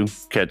a few,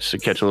 catch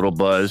a little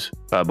buzz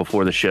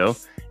before the show.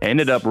 I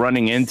ended up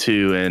running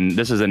into, and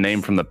this is a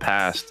name from the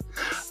past.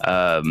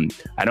 I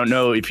don't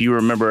know if you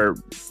remember,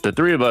 the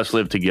three of us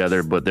lived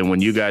together, but then when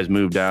you guys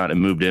moved out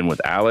and moved in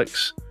with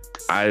Alex,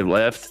 I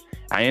left.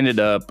 I ended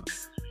up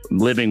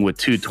living with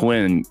two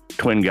twin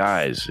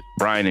guys,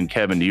 Brian and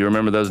Kevin. Do you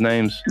remember those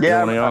names?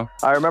 Yeah,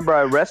 I remember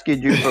I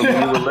rescued you from you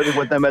were living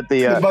with them at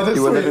the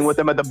living with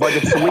them at the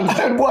Budget Suites.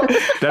 And what?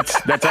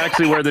 That's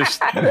actually where this.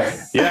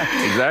 Yeah,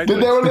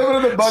 exactly. They were living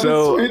in the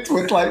Budget Suites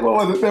with like, what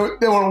was it?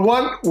 They were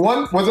one.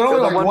 Was it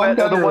only like one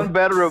bedroom? One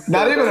bedroom.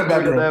 Not even a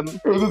bedroom.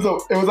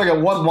 It was like a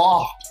one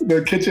loft.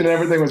 The kitchen and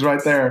everything was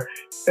right there,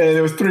 and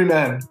it was three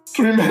men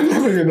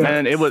living in there.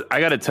 And it was. I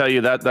got to tell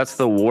you that's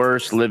the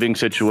worst living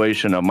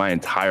situation of my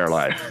entire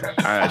life.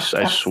 I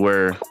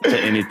swear to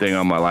anything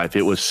on my life,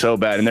 it was so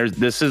bad. And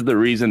this is the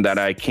reason that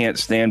I can't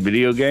stand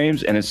video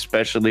games, and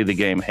especially the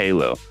game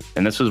Halo.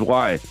 And this is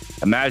why.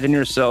 Imagine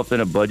yourself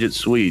in a Budget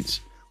Suites,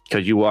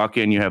 because you walk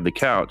in, you have the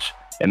couch,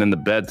 and then the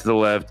bed to the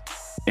left,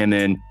 and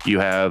then you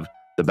have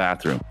the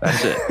bathroom.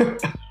 That's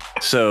it.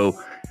 So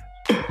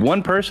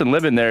one person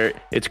living there,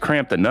 it's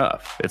cramped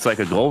enough. It's like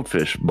a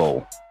goldfish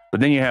bowl. But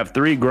then you have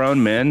three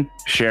grown men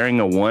sharing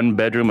a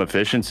one-bedroom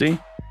efficiency,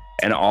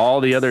 and all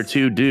the other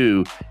two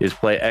do is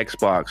play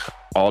Xbox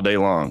all day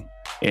long.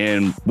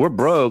 And we're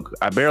broke.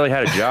 I barely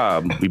had a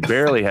job. We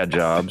barely had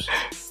jobs.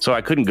 So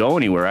I couldn't go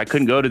anywhere. I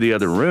couldn't go to the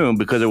other room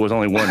because there was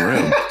only one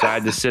room. So I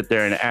had to sit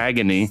there in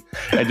agony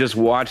and just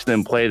watch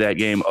them play that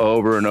game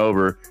over and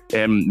over.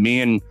 And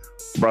me and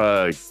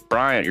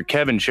Brian or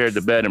Kevin shared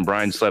the bed, and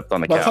Brian slept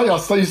on the couch. That's how y'all.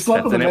 So you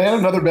slept with a man in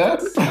another bed?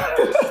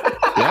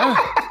 Yeah.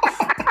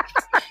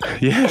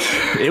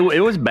 Yes. It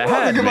was bad.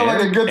 Well, think about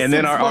like a good and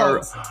then 6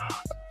 months.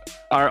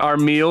 Our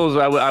meals,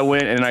 I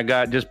went and I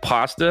got just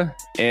pasta,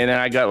 and then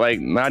I got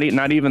like not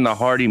even the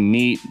hearty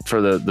meat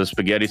for the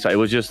spaghetti side. It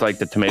was just like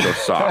the tomato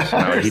sauce,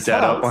 and I would heat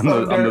that up on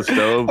the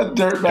stove. A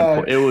dirt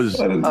bag. It was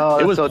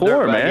so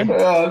poor, man.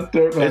 Yeah,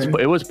 dirt bag.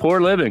 It was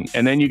poor living.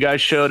 And then you guys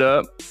showed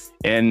up,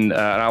 and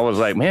I was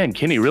like, man,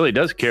 Kenny really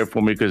does care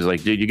for me, because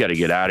like, dude, you got to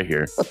get out of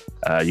here.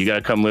 You got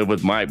to come live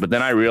with Mike. But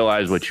then I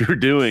realized what you were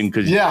doing,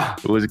 because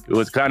it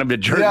was kind of a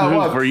jerk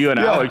move for you and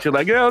Alex. You're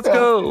like,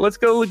 let's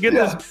go get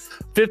this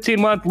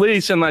 15-month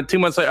lease, and like 2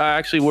 months later,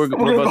 we're both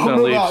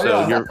gonna leave.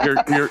 So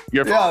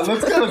you're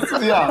let's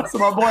go. So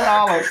my boy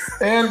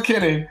Alex and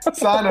Kenny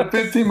signed a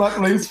 15-month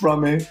lease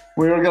from me.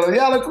 We were gonna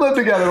let's live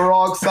together. We're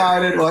all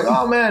excited. We're like,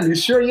 oh man, you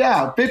sure?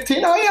 Yeah,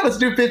 15. Oh yeah, let's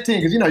do 15,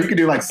 because you can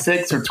do like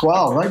 6 or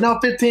 12. Like, no,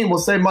 15. We'll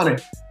save money.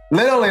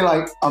 Literally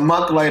like a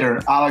month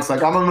later, Alex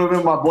like, I'm gonna move in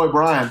with my boy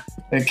Brian.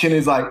 And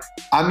Kenny's like,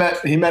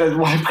 he met his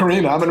wife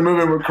Karina. I'm gonna move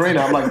in with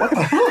Karina. I'm like, what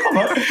the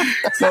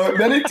hell? So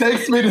then he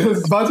takes me to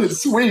this budget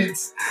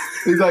suites.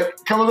 He's like,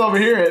 come over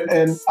here.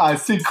 And I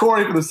see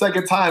Corey for the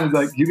second time. He's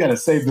like, you gotta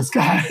save this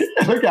guy.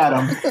 Look at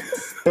him.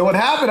 And what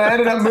happened, I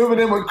ended up moving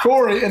in with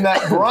Corey, and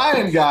that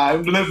Brian guy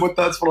lived with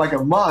us for like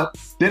a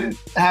month, didn't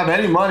have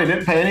any money,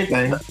 didn't pay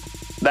anything.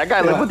 That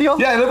guy lived with you?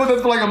 Yeah, he lived with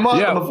us for like a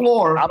month on the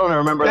floor. I don't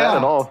remember that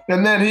at all.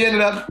 And then he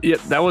ended up... Yeah,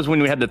 that was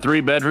when we had the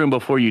 3-bedroom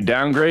before you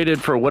downgraded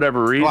for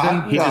whatever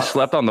reason. He just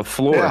slept on the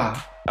floor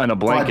on a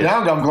blanket.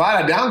 Well, I'm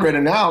glad I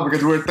downgraded now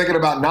because we're thinking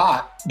about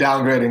not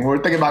downgrading. We're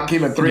thinking about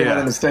keeping 3 and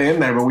letting them stay in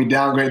there, but we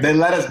downgrade. They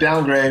let us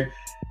downgrade.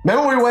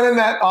 Remember we went in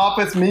that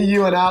office, me,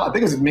 you, and Alex? I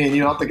think it was me and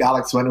you. I don't think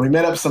Alex went. And we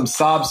made up some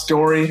sob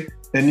story,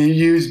 and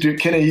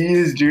Kenny, you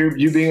used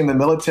you being in the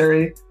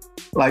military,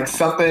 like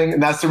something,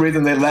 and that's the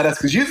reason they let us.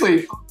 Because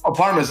usually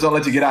apartments don't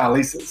let you get out of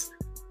leases.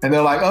 And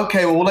they're like,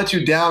 okay, well, we'll let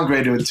you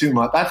downgrade to a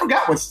 2-month. I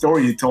forgot what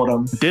story you told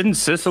them. Didn't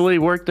Cicely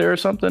work there or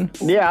something?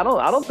 Yeah, I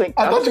don't think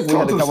we had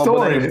to come up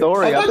with any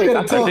story.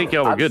 I think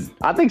y'all were good.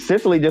 I think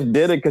Cicely just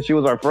did it because she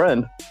was our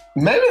friend.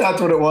 Maybe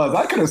that's what it was.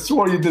 I could have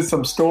swore you did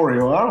some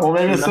story. Well,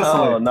 maybe it's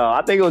Cicely. No,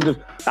 I think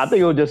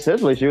it was just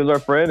Cicely. She was our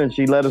friend, and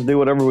she let us do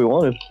whatever we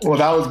wanted. Well,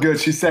 that was good.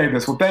 She saved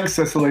us. Well, thanks,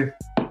 Cicely.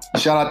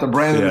 Shout out to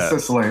Brandon and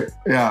Cicely.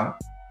 Yeah,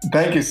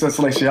 thank you,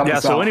 Cicely. She helped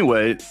us out. So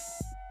anyway,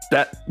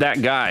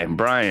 that guy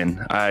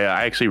Brian, I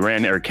actually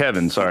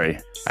Kevin.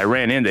 I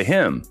ran into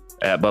him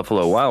at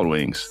Buffalo Wild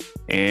Wings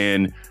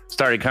and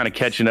started kind of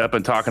catching up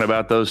and talking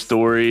about those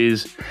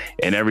stories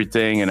and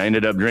everything. And I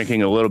ended up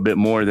drinking a little bit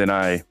more than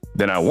I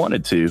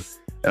wanted to.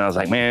 And I was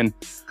like, man,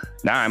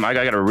 now I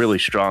got a really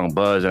strong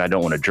buzz and I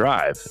don't want to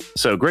drive.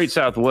 So Great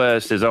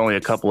Southwest is only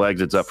a couple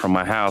exits up from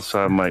my house. So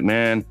I'm like,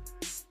 man,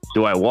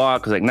 do I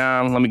walk? I was like,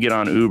 nah, let me get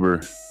on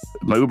Uber.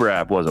 My Uber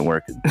app wasn't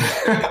working.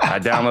 I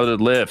downloaded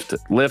Lyft.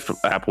 Lyft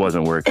app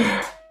wasn't working.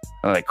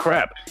 I'm like,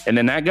 crap. And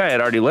then that guy had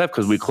already left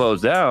because we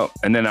closed out.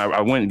 And then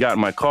I went and got in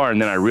my car,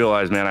 and then I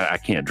realized, man, I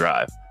can't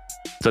drive.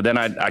 So then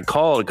I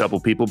called a couple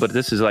people, but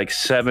this is like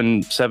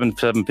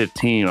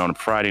 7:15 on a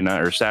Friday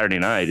night or Saturday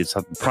night. It's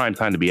prime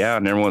time to be out.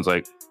 And everyone's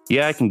like,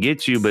 yeah, I can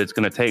get you, but it's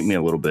going to take me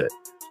a little bit.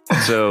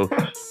 So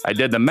I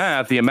did the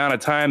math. The amount of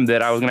time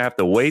that I was going to have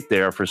to wait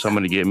there for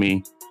someone to get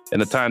me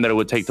and the time that it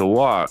would take to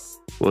walk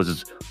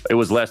was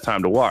less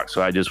time to walk.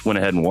 So I just went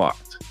ahead and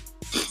walked.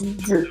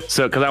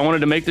 So, because I wanted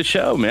to make the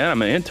show, man.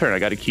 I'm an intern. I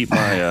got to keep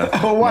my,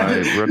 my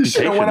reputation. You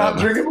should have went out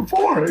drinking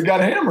before. It got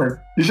hammered.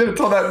 You should have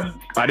told that.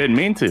 I didn't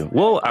mean to.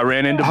 Well, I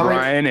ran into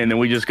Brian, and then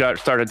we just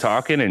started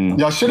talking, and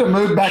y'all should have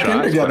moved back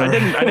in together.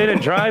 I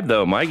didn't drive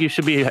though, Mike. You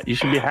should be happy.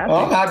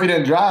 Well, I'm happy you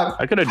didn't drive.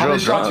 I could have drove. How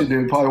many shots you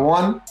do? Probably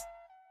 1.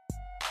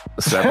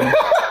 7.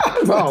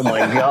 Oh my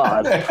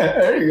God.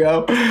 There you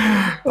go.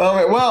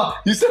 Well,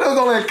 you said it was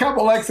only a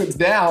couple exits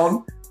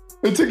down.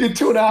 It took you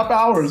 2.5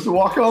 hours to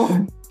walk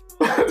home.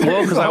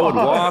 Well, because I would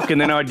walk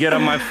and then I would get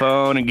on my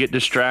phone and get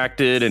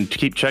distracted and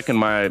keep checking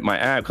my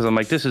app because I'm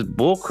like, this is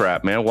bull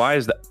crap, man. Why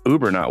is the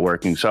Uber not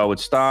working? So I would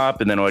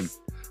stop and then I would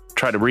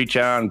try to reach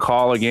out and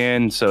call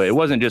again. So it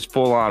wasn't just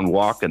full on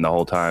walking the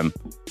whole time.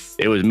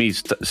 It was me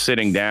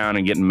sitting down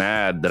and getting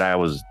mad that I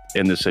was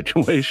in this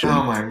situation.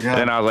 Oh my God.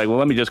 And I was like, well,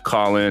 let me just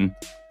call in.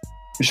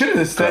 You should have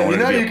just stayed.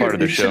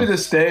 You should have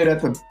just stayed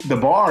at the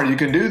bar. You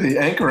can do the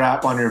Anchor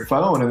app on your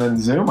phone and then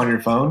Zoom on your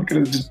phone. You could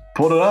have just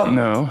pulled it up.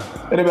 No,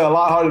 it'd have been a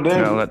lot harder to do.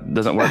 No, that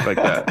doesn't work like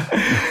that.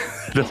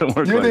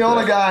 You're the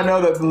only guy I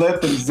know that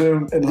Lyft and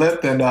Zoom and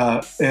Lyft and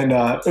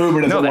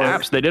Uber doesn't No, the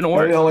work. apps, they didn't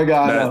work. You're the only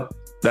guy I know.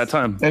 That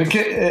time. And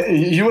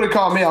you would have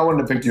called me. I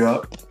wouldn't have picked you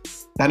up.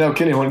 I know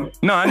Kenny wouldn't.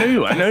 No, I knew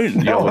you. I know you.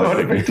 No, I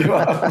would have picked you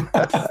up.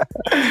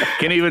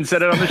 Kenny even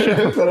said it on the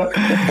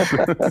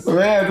show.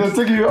 Man, it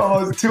took you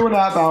almost 2.5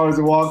 hours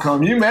to walk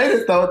home. You made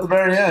it though at the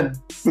very end.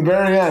 The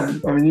very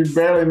end. I mean, you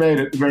barely made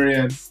it at the very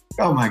end.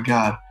 Oh my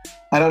God.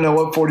 I don't know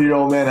what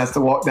 40-year-old man has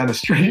to walk down the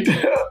street.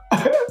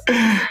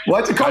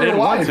 Why'd you call your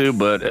wife? I didn't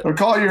want to, but or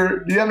call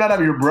do you not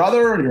have your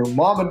brother or your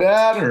mom and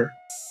dad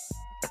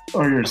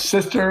or your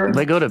sister?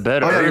 They go to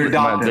bed early. You're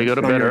adopted. They go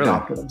to bed early.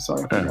 Adopted. I'm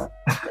sorry.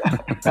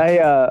 Hey,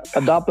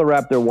 Adopt the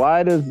Raptor,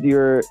 why does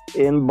your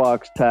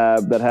inbox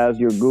tab that has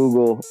your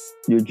Google,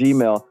 your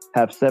Gmail,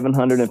 have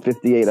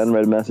 758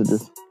 unread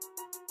messages?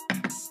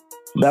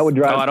 That would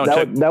drive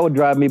that would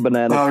drive me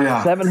bananas. Oh,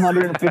 yeah.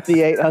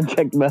 758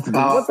 unchecked messages.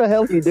 What the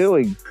hell are you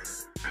doing?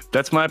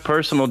 That's my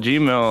personal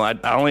Gmail.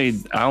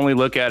 I only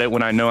look at it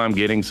when I know I'm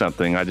getting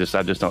something. I just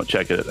don't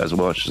check it as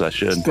much as I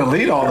should. Just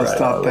delete all this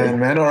stuff then,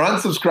 man, or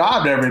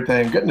unsubscribe to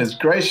everything. Goodness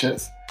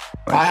gracious.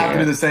 I have to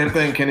do the same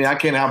thing, Kenny. I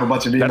can't have a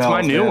bunch of emails. That's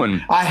my new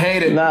one. I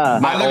hate it. Nah.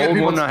 My old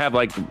one, I have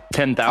like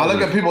 10,000. I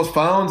look at people's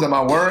phones at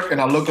my work,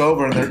 and I look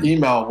over, and their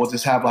email will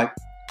just have like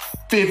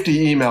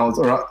 50 emails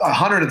or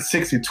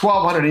 160,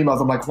 1,200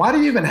 emails. I'm like, why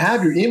do you even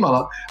have your email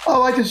up?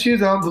 Oh, I just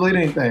use it. I don't delete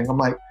anything. I'm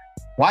like,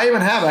 why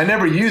even have it? I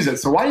never use it.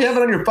 So why do you have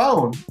it on your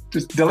phone?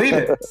 Just delete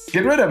it.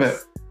 Get rid of it.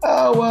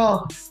 Oh,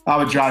 well, that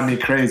would drive me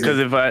crazy. Because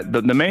if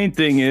the main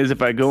thing is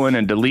if I go in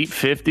and delete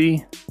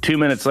 50, 2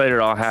 minutes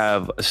later I'll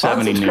have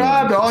 70 new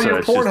Unsubscribe ones. to all So your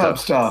it's just Pornhub a-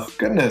 stuff.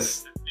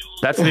 Goodness.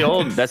 That's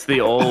the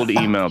old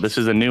email. This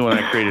is a new one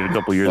I created a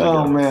couple years ago.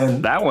 Oh,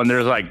 man. That one,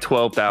 there's like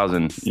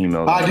 12,000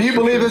 emails. Do you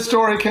believe this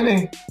story,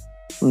 Kenny?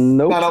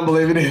 Nope. I don't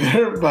believe it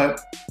either, but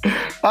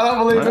I don't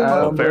believe it. I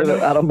don't fair believe it.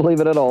 enough. I don't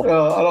believe it at all.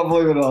 I don't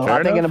believe it at all. Fair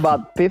I think in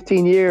about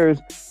 15 years,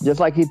 just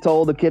like he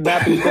told the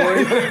kidnapping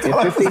story, in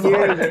 15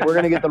 years, we're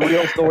going to get the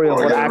real story of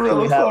what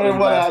actually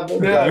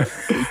happened. Yeah.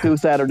 2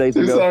 Saturdays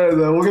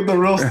ago. We'll get the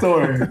real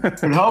story.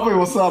 And hopefully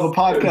we'll still have a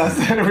podcast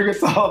and we get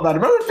to all about it.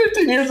 Remember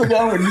 15 years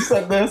ago when you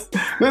said this?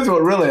 This is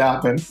what really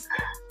happened.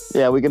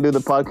 Yeah, we can do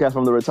the podcast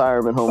from the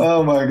retirement home.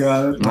 Oh, my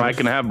God. I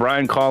can have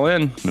Brian call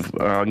in. We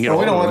don't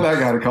want that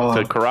guy to call to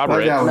in.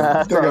 corroborate.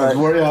 That guy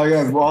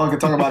was all I could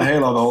talk about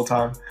Halo the whole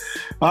time.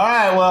 All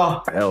right,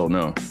 well, Hell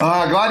no.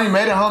 glad you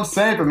made it home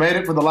safe and made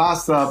it for the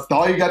last.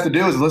 All you got to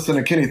do is listen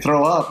to Kenny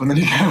throw up, and then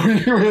you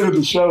ended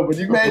the show. But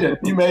you made it.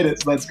 You made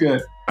it, so that's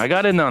good. I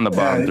got in on the Yeah,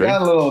 bottom you three.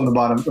 got a little in the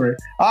bottom three.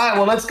 All right,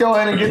 well, let's go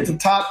ahead and get to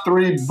top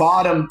three,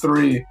 bottom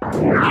three.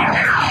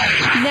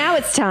 Now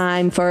it's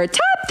time for top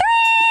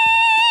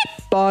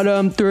three,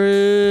 bottom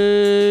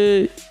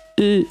three.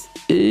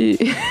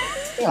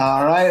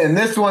 All right, and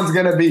this one's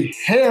going to be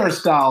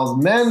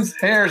hairstyles, men's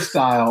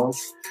hairstyles.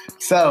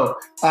 So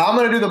I'm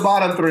going to do the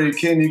bottom three.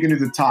 Ken, you can do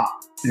the top.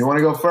 You want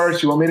to go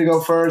first? You want me to go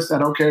first? I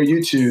don't care.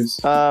 You choose.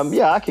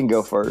 Yeah, I can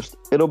go first.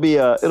 It'll be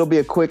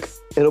a quick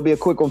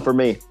one for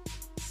me.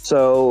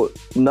 So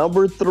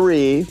number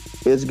 3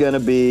 is going to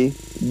be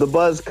the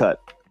buzz cut.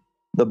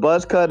 The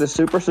buzz cut is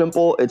super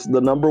simple. It's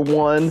the number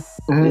one,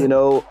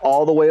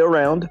 all the way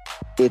around.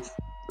 It's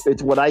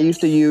what I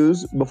used to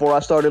use before I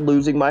started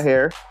losing my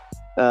hair.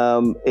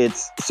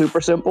 It's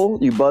super simple.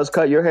 You buzz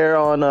cut your hair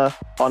on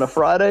a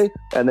Friday,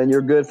 and then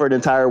you're good for an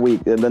entire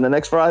week. And then the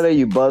next Friday,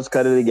 you buzz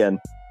cut it again.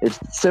 It's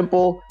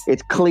simple.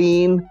 It's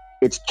clean.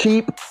 It's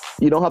cheap.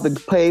 You don't have to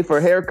pay for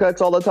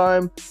haircuts all the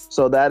time.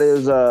 So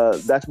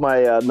that's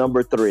my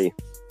number 3.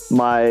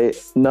 My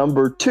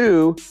number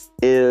 2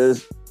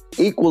 is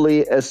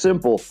equally as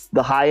simple,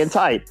 the high and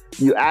tight.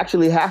 You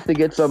actually have to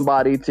get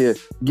somebody to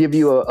give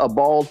you a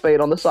bald fade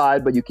on the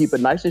side, but you keep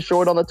it nice and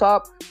short on the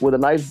top with a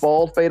nice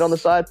bald fade on the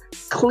side.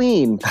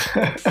 Clean,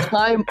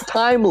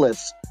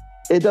 timeless.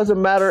 It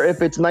doesn't matter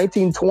if it's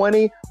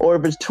 1920 or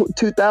if it's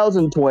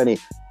 2020.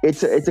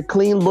 It's a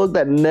clean look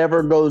that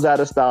never goes out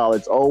of style.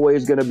 It's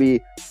always going to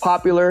be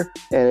popular,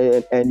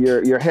 and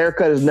your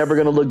haircut is never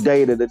going to look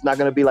dated. It's not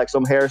going to be like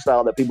some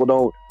hairstyle that people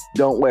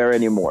don't wear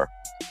anymore.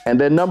 And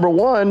then number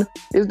 1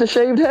 is the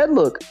shaved head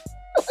look.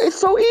 It's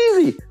so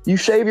easy. You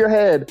shave your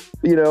head,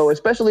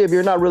 especially if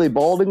you're not really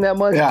balding that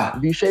much. Yeah.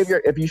 If you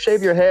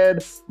shave your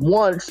head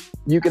once,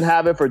 you can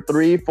have it for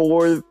 3,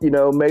 4,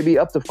 maybe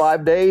up to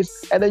 5 days,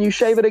 and then you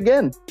shave it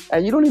again.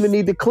 And you don't even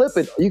need to clip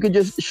it. You can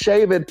just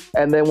shave it,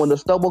 and then when the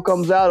stubble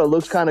comes out, it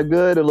looks kind of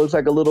good. It looks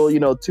like a little,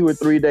 2 or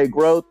 3 day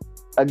growth.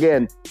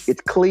 Again,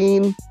 it's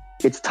clean.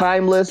 It's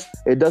timeless.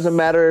 It doesn't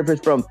matter if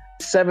it's from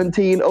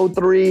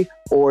 1703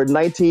 or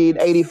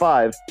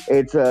 1985.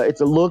 It's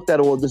a look that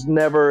will just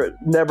never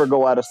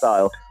go out of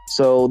style.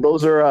 So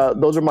those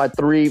are my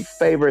 3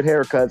 favorite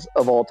haircuts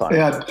of all time.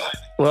 Yeah.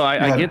 Well,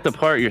 I get the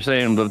part you're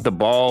saying, the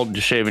bald,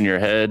 just shaving your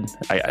head.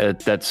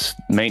 That's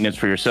maintenance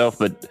for yourself.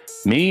 But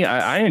me,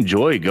 I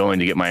enjoy going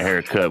to get my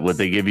hair cut.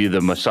 They give you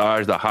the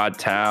massage, the hot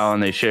towel,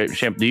 and they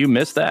shampoo. Do you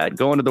miss that?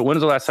 When was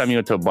the last time you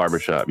went to a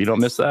barbershop? You don't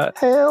miss that?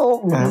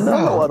 Hell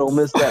no, I don't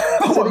miss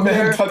that. Sitting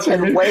there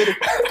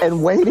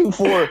and waiting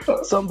for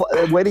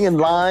waiting in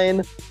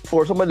line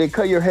for somebody to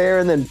cut your hair,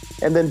 and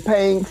then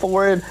paying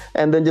for it,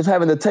 and then just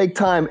having to take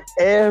time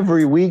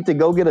every week to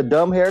go get a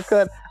dumb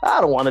haircut. I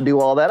don't want to do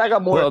all that. I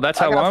got more. Well, that's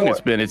how long it's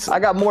been. I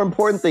got more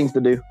important things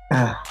to do.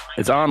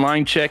 It's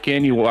online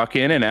check-in. You walk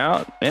in and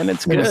out, and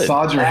it's You good.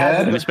 massage your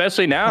head. And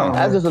especially now.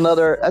 That's just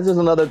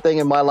another thing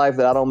in my life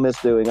that I don't miss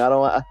doing. I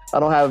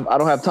don't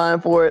have time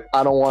for it.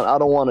 I don't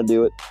want to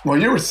do it. Well,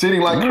 you were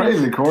sitting like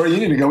crazy, Corey. You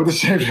need to go with the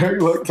shaved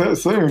head look too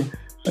soon.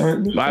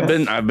 I've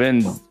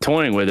been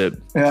toying with it.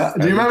 Yeah.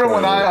 Do you remember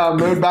when I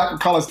moved back to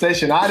College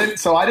Station? I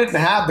didn't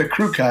have the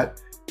crew cut.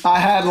 I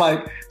had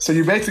so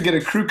you basically get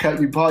a crew cut.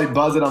 You probably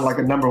buzz it on like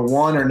a number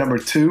 1 or number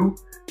 2.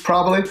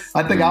 Probably.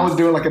 I think I was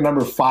doing like a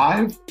number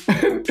 5,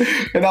 and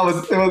it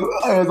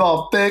was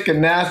all thick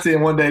and nasty.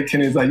 And one day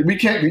Kenny's like, you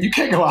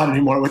can't go out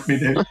anymore with me,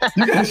 dude.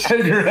 You gotta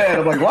shave your head.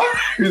 I'm like, what?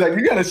 He's like,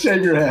 you gotta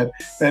shave your head.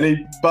 And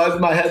he buzzed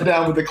my head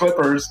down with the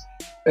clippers,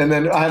 and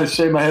then I had to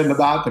shave my head in the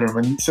bathroom.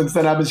 And since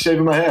then I've been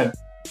shaving my head.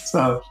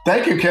 So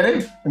thank you,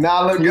 Kenny. And now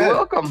I look You're good.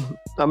 welcome.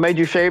 I made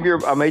you shave your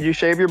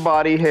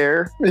body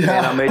hair, Yeah.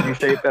 and I made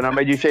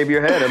you shave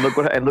your head, and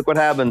look what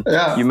happened.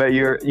 Yeah. You met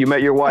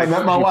your wife. I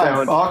met my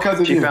wife, all because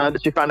of she you.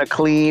 found a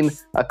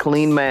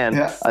clean man,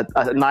 Yeah.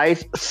 a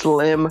nice,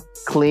 slim,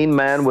 clean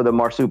man with a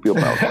marsupial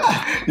pouch.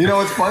 You know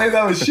what's funny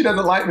though is she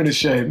doesn't like me to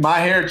shave. My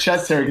hair,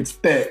 chest hair gets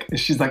thick, and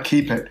she's like,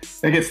 keep it.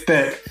 It gets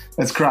thick.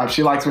 That's crap.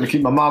 She likes me to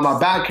keep my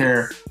back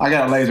hair. I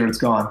got a laser. It's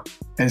gone.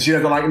 And she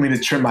doesn't like me to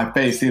trim my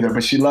face either,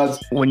 but she loves.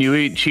 When you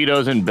eat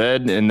Cheetos in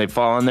bed and they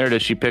fall in there,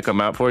 does she pick them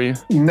out for you?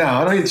 No,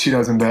 I don't eat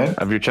Cheetos in bed.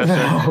 Of your chest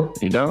hair?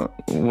 You don't?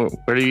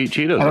 Where do you eat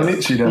Cheetos? I don't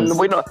eat Cheetos.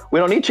 We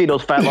don't eat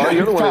Cheetos, Fat Lard.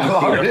 You're the one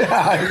who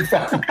eats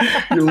Cheetos.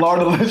 Yeah, you're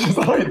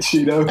Lardalicious. I don't eat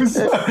Cheetos.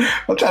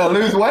 I'm trying to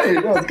lose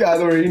weight. Those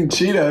guys are eating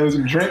Cheetos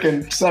and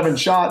drinking 7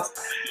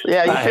 shots.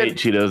 Yeah, I hate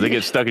Cheetos. They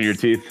get stuck in your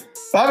teeth.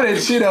 I haven't ate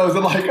Cheetos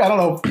in like, I don't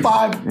know,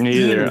 5 Me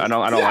either. years. I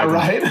don't yeah, like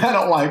right? them. I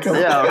don't like them.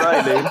 Yeah,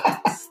 right, dude.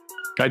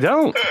 I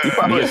don't. You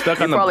get stuck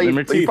on in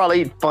your teeth. You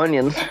probably eat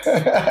Funyuns.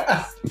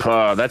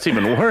 That's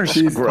even worse.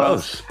 Cheese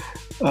Gross.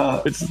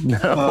 It's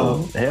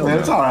hell Man, no.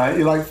 it's all right.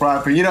 You like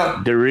fried food. You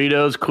know,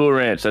 Doritos, Cool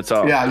Ranch. That's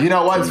all. yeah, you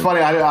know what's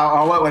funny?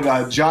 I went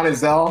with John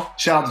Ezell.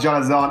 Shout out to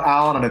John Ezell and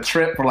Alan on a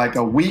trip for like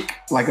a week,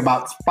 like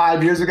about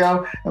 5 years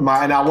ago. And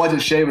I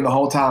wasn't shaving the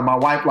whole time. My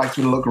wife likes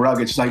me to look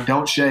rugged. She's like,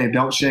 don't shave.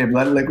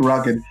 Let it look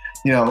rugged.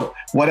 You know,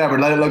 whatever.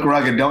 Let it look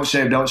rugged. Don't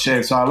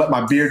shave. So I let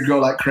my beard grow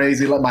like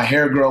crazy. Let my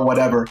hair grow,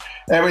 whatever.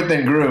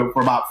 Everything grew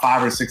for about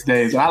 5 or 6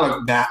 days. And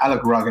I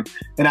look rugged.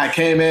 And I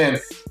came in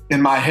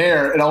my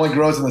hair, it only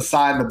grows on the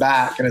side and the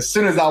back. And as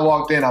soon as I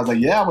walked in, I was like,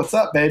 yeah, what's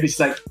up, baby? She's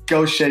like,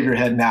 go shave your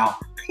head now.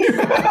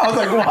 I was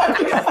like, what?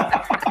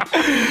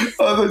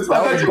 I was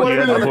like, That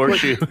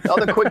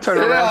was a quick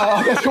turnaround. yeah,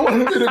 I guess you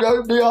wanted me to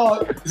go be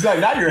all. He's like,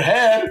 not your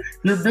head,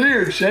 your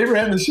beard. Shave your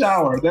head in the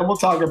shower. Then we'll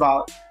talk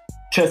about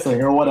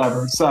kissing or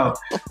whatever. So,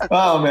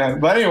 oh man.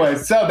 But anyway,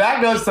 so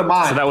that goes to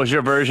mine. So that was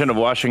your version of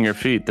washing your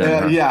feet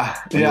then? Huh? Yeah.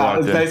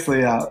 It's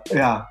basically,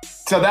 yeah.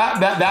 So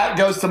that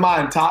goes to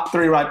mine. Top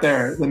 3 right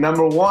there. The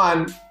number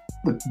 1,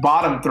 the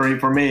bottom 3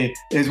 for me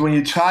is when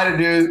you try to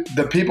do,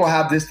 the people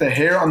have the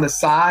hair on the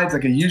sides,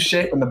 like a U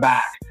shape in the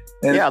back.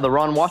 And yeah, the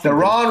Ron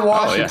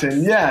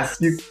Washington.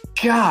 Yes.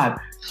 God,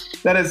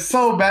 that is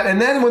so bad. And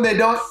then when they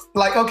don't,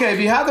 like, okay, if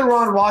you have the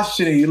Ron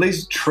Washington, you at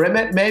least trim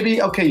it maybe.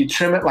 Okay, you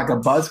trim it like a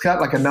buzz cut,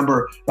 like a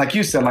number, like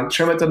you said, like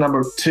trim it to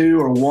number 2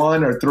 or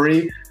 1 or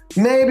 3.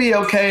 Maybe,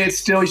 okay, it's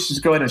still, you should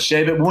just go ahead and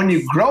shave it. But when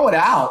you grow it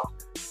out,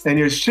 and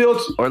you're still,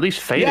 or at least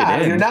fade it in.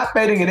 And you're not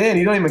fading it in.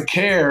 You don't even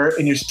care,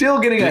 and you're still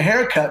getting a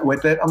haircut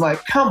with it. I'm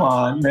like, come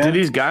on, man. Do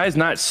these guys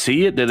not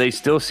see it? Do they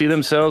still see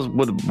themselves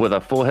with a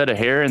full head of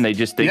hair, and they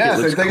just think it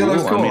looks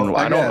cool? I mean,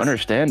 I don't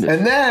understand it.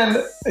 And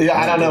then,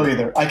 I don't know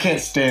either. I can't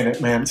stand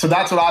it, man. So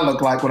that's what I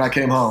looked like when I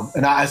came home.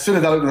 And as soon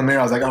as I looked in the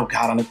mirror, I was like, oh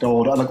God, I looked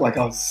old. I looked like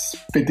I was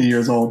 50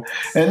 years old.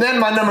 And then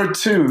my number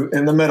 2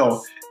 in the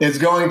middle is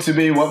going to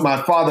be what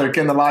my father,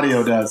 Ken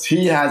Eladio, does.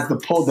 He has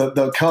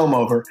the comb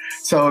over.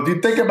 So if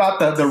you think about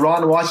the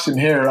Ron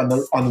Washington hair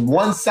on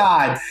one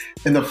side,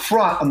 in the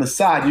front, on the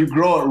side, you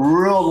grow it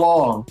real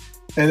long.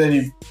 And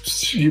then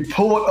you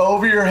pull it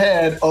over your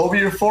head, over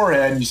your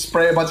forehead, and you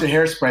spray a bunch of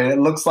hairspray. It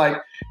looks like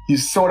you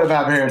sort of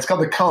have hair. It's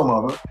called the comb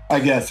over, I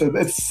guess.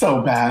 It's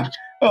so bad.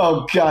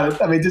 Oh,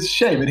 God. I mean, just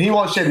shave it. He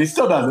won't shave it. He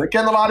still does it.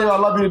 Ken Eladio, I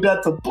love you to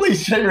death, but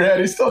please shave your head.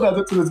 He still does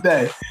it to this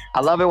day.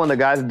 I love it when the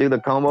guys do the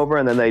comb over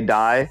and then they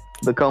dye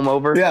the comb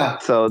over. Yeah.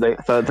 So they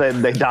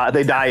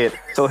dye it.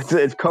 So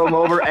it's comb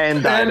over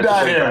and dye. And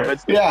dye hair.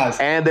 Yes.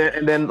 And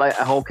then like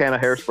a whole can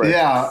of hairspray.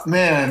 Yeah,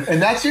 man. And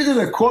that's usually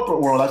in the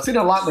corporate world. I've seen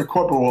it a lot in the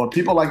corporate world.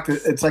 People like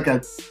to, it's like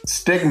a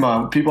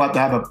stigma. People have to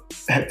have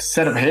a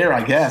set of hair,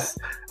 I guess.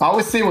 I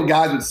always see it with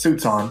guys with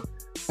suits on.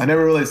 I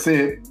never really see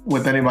it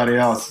with anybody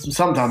else.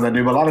 Sometimes I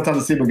do, but a lot of times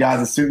I see the guys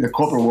in suit in the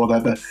corporate world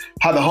that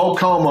have the whole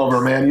comb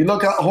over, man. You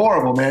look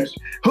horrible, man.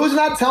 Who's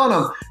not telling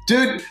them?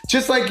 Dude,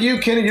 just like you,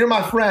 Kenny, you're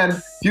my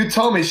friend. You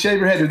told me shave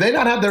your head. Do they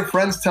not have their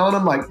friends telling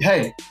them like,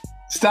 hey,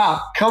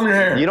 stop, comb your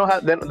hair? You don't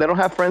have, they don't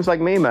have friends like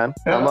me, man.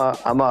 Yeah.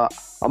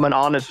 I'm an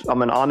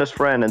honest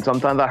friend, and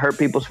sometimes I hurt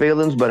people's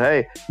feelings, but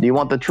hey, do you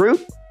want the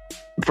truth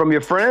from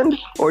your friend,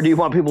 or do you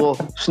want people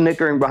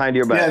snickering behind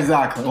your back? Yeah,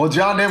 exactly. Well,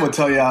 John Dan would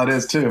tell you how it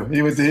is too.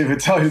 He would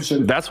tell you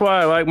shit. That's why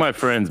I like my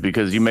friends,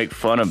 because you make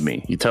fun of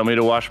me. You tell me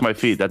to wash my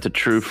feet. That's a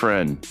true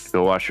friend.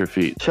 Go wash your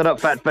feet. Shut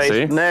up, fat face.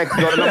 See? Next,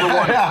 go to number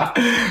 1.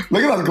 Yeah.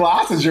 Look at those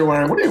glasses you're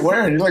wearing. What are you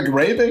wearing? You're like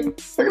raving?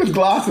 Look at his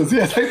glasses. He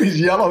has like these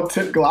yellow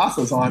tint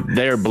glasses on.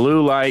 They're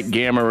blue light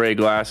gamma ray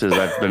glasses.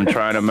 I've been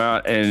trying them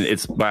out, and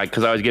it's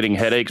because I was getting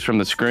headaches from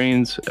the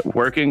screens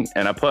working,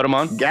 and I put them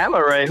on.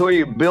 Gamma ray? Who are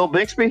you, Bill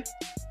Bixby?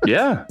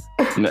 Yeah.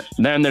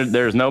 Then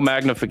there's no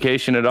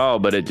magnification at all,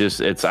 but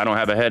it's I don't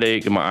have a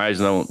headache and my eyes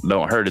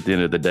don't hurt at the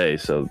end of the day.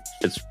 So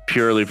it's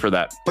purely for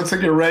that. Looks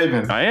like you're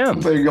raving. I am.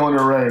 Looks like you're going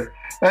to rave.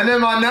 And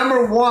then my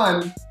number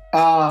 1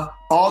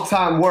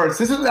 all-time worst.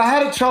 I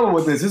had trouble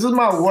with this. This is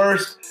my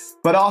worst,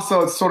 but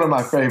also it's sort of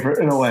my favorite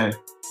in a way.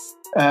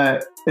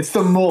 It's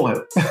the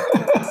mullet.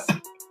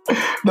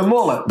 The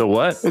mullet. The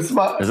what? Is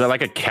that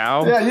like a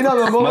cow? Yeah, you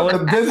know the mullet.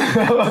 The business.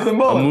 The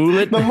mullet. A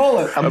mullet. The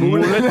mullet. A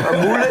mullet.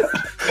 A mullet.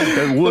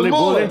 The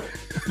mullet.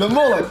 The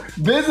mullet.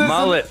 Business.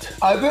 Mullet.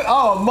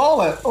 A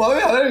mullet. Well,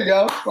 yeah, there you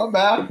go. Not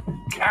bad.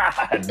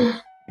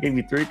 God. Give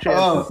you 3 chances.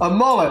 Oh, a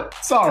mullet.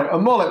 Sorry, a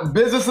mullet.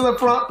 Business in the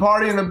front,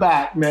 party in the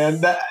back,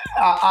 man.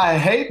 I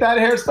hate that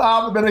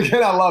hairstyle, but then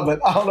again, I love it.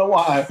 I don't know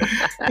why.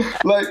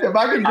 Like, if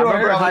I could grow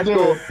hair, I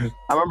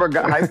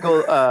remember high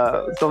school.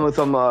 Some of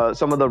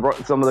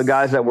the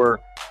guys that were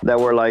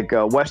like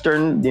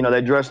Western. You know,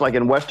 they dressed like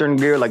in Western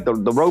gear, like the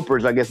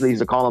ropers. I guess they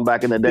used to call them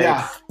back in the day.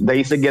 Yeah. They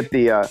used to get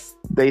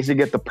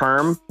the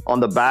perm on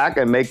the back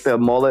and make the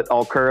mullet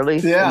all curly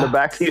in the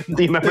back. Do you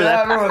remember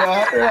that? I remember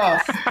that.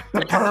 Yeah,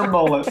 the perm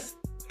mullet.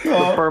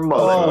 The perm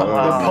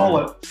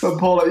mullet. The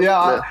pullet.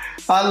 Yeah,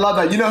 I love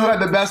that. You know who had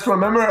the best one?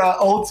 Remember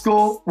Old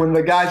School when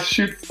the guy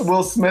shoots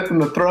Will Smith in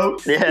the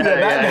throat?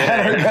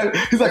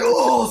 Yeah. He's like,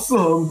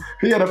 awesome.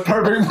 He had a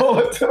perfect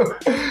mullet too.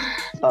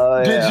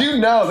 Did you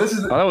know this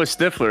is? Oh, that was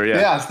Stifler. Yeah.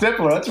 Yeah,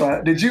 Stifler. That's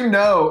right. Did you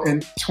know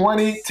in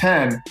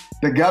 2010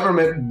 the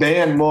government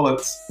banned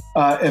mullets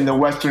in the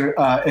Western?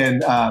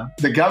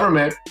 The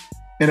government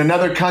in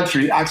another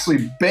country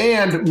actually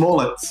banned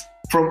mullets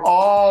from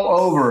all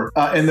over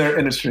in their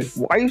industry.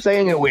 Why are you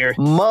saying it weird?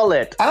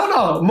 Mullet. I don't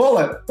know.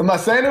 Mullet. Am I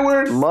saying it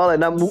weird? Mullet,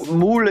 not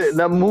mullet,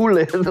 not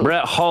mullet.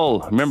 Brett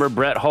Hull. Remember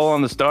Brett Hull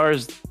on the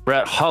Stars?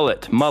 Brett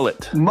Hullett.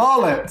 Mullet.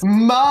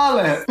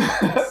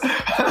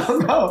 I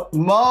don't know. A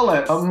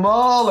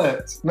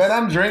mullet. Man,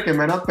 I'm drinking,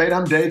 man. I'm faded.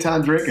 I'm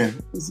daytime drinking.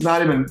 It's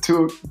not even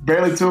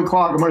barely 2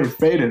 o'clock. I'm already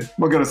faded.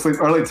 We'll go to sleep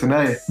early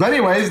tonight. But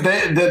anyways,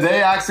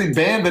 they actually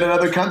banned it in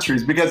other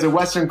countries because the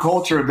Western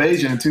culture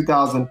invasion in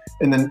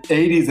the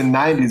 80s and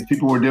 90s,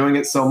 people were doing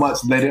it so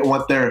much they didn't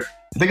want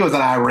I think it was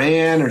in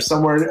Iran or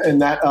somewhere in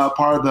that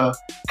part of the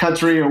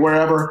country or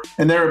wherever.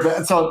 And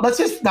so let's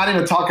just not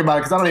even talk about it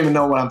because I don't even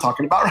know what I'm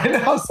talking about right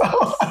now.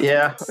 So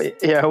yeah,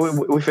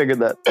 we figured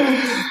that.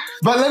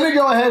 But let me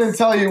go ahead and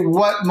tell you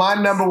what my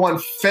number one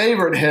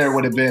favorite hair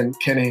would have been,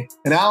 Kenny.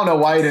 And I don't know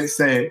why you didn't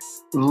say it.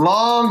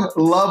 Long,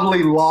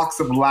 lovely locks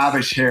of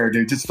lavish hair,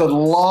 dude. Just the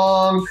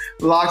long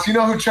locks. You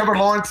know who Trevor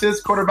Lawrence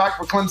is, quarterback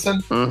for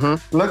Clemson?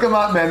 Mm-hmm. Look him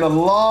up, man. The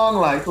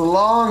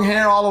long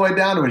hair all the way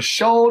down to his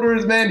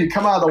shoulders, man. You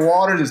come out of the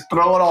water, just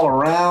throw it all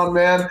around,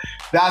 man.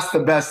 That's the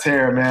best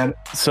hair, man.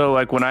 So,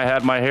 like, when I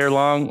had my hair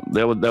long,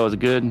 that was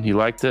good? You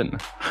liked it?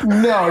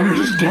 No, you're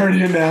just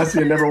dirty and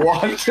nasty and never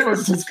washed. It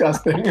was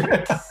disgusting.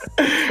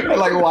 I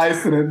like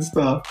lice in it and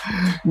stuff.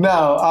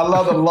 No, I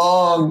love the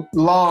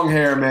long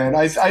hair, man.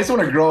 I just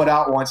want to grow it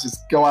out once,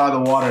 just go out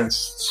of the water and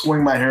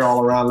swing my hair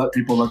all around, let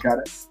people look at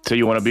it. So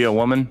you want to be a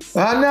woman?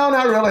 No,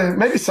 not really.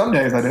 Maybe some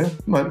days I do,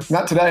 but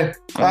not today.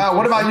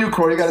 What about you,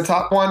 Corey? You got a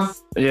top one?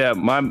 Yeah,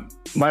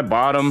 my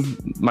bottom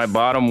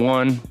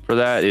one for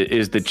that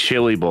is the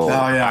Chili Bowl. Oh,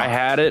 yeah. I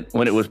had it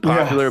when it was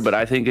popular, but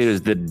I think it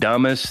is the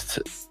dumbest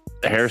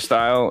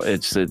hairstyle.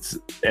 It's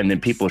and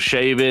then people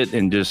shave it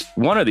and just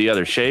one or the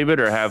other, shave it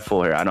or have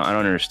full hair. I don't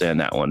understand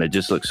that one. It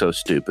just looks so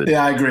stupid.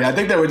 Yeah, I agree. I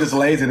think they were just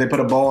lazy. They put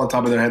a bowl on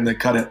top of their head and they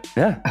cut it.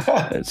 Yeah,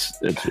 it's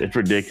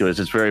ridiculous.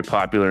 It's very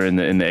popular in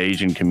the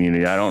Asian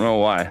community. I don't know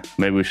why.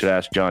 Maybe we should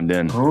ask John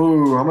Den.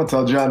 Ooh, I'm gonna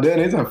tell John Den.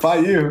 He's gonna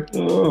fight you.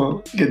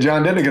 Ooh, get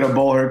John Den to get a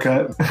bowl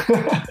haircut.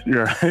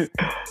 You're right.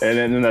 And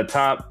then in the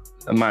top.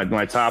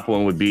 My top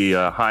one would be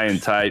high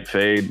and tight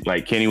fade,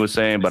 like Kenny was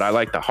saying, but I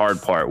like the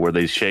hard part where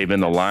they shave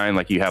in the line,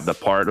 like you have the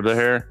part of the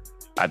hair.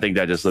 I think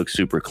that just looks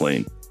super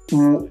clean.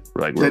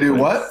 Like they do clean.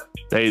 What?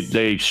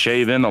 They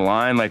shave in the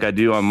line like I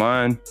do on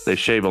mine. They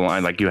shave a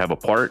line like you have a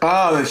part.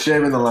 Oh, they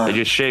shave in the line. They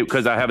just shave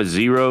because I have a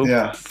zero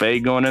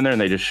fade going in there, and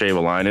they just shave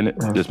a line in it.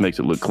 Just makes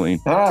it look clean.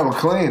 All right, well,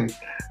 clean.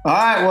 All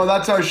right, well,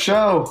 that's our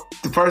show.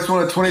 The first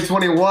one of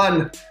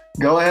 2021.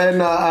 Go ahead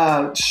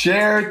and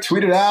share,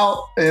 tweet it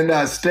out,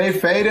 and stay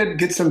faded.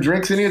 Get some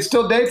drinks in you. It's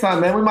still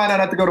daytime, man. We might not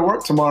have to go to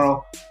work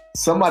tomorrow.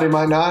 Somebody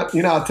might not.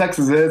 You know how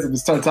Texas is. If it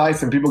starts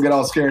icing, people get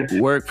all scared.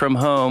 Work from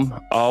home,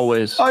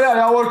 always. Oh,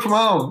 yeah, y'all work from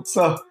home.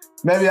 So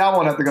maybe I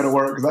won't have to go to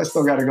work because I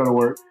still got to go to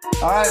work.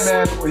 All right,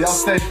 man. Well, y'all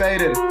stay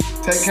faded.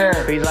 Take care.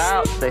 Peace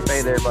out. Stay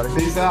faded, everybody.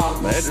 Peace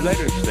out.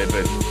 Later. Stay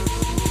faded.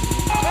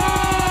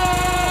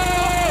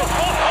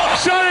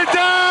 Shut it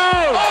down!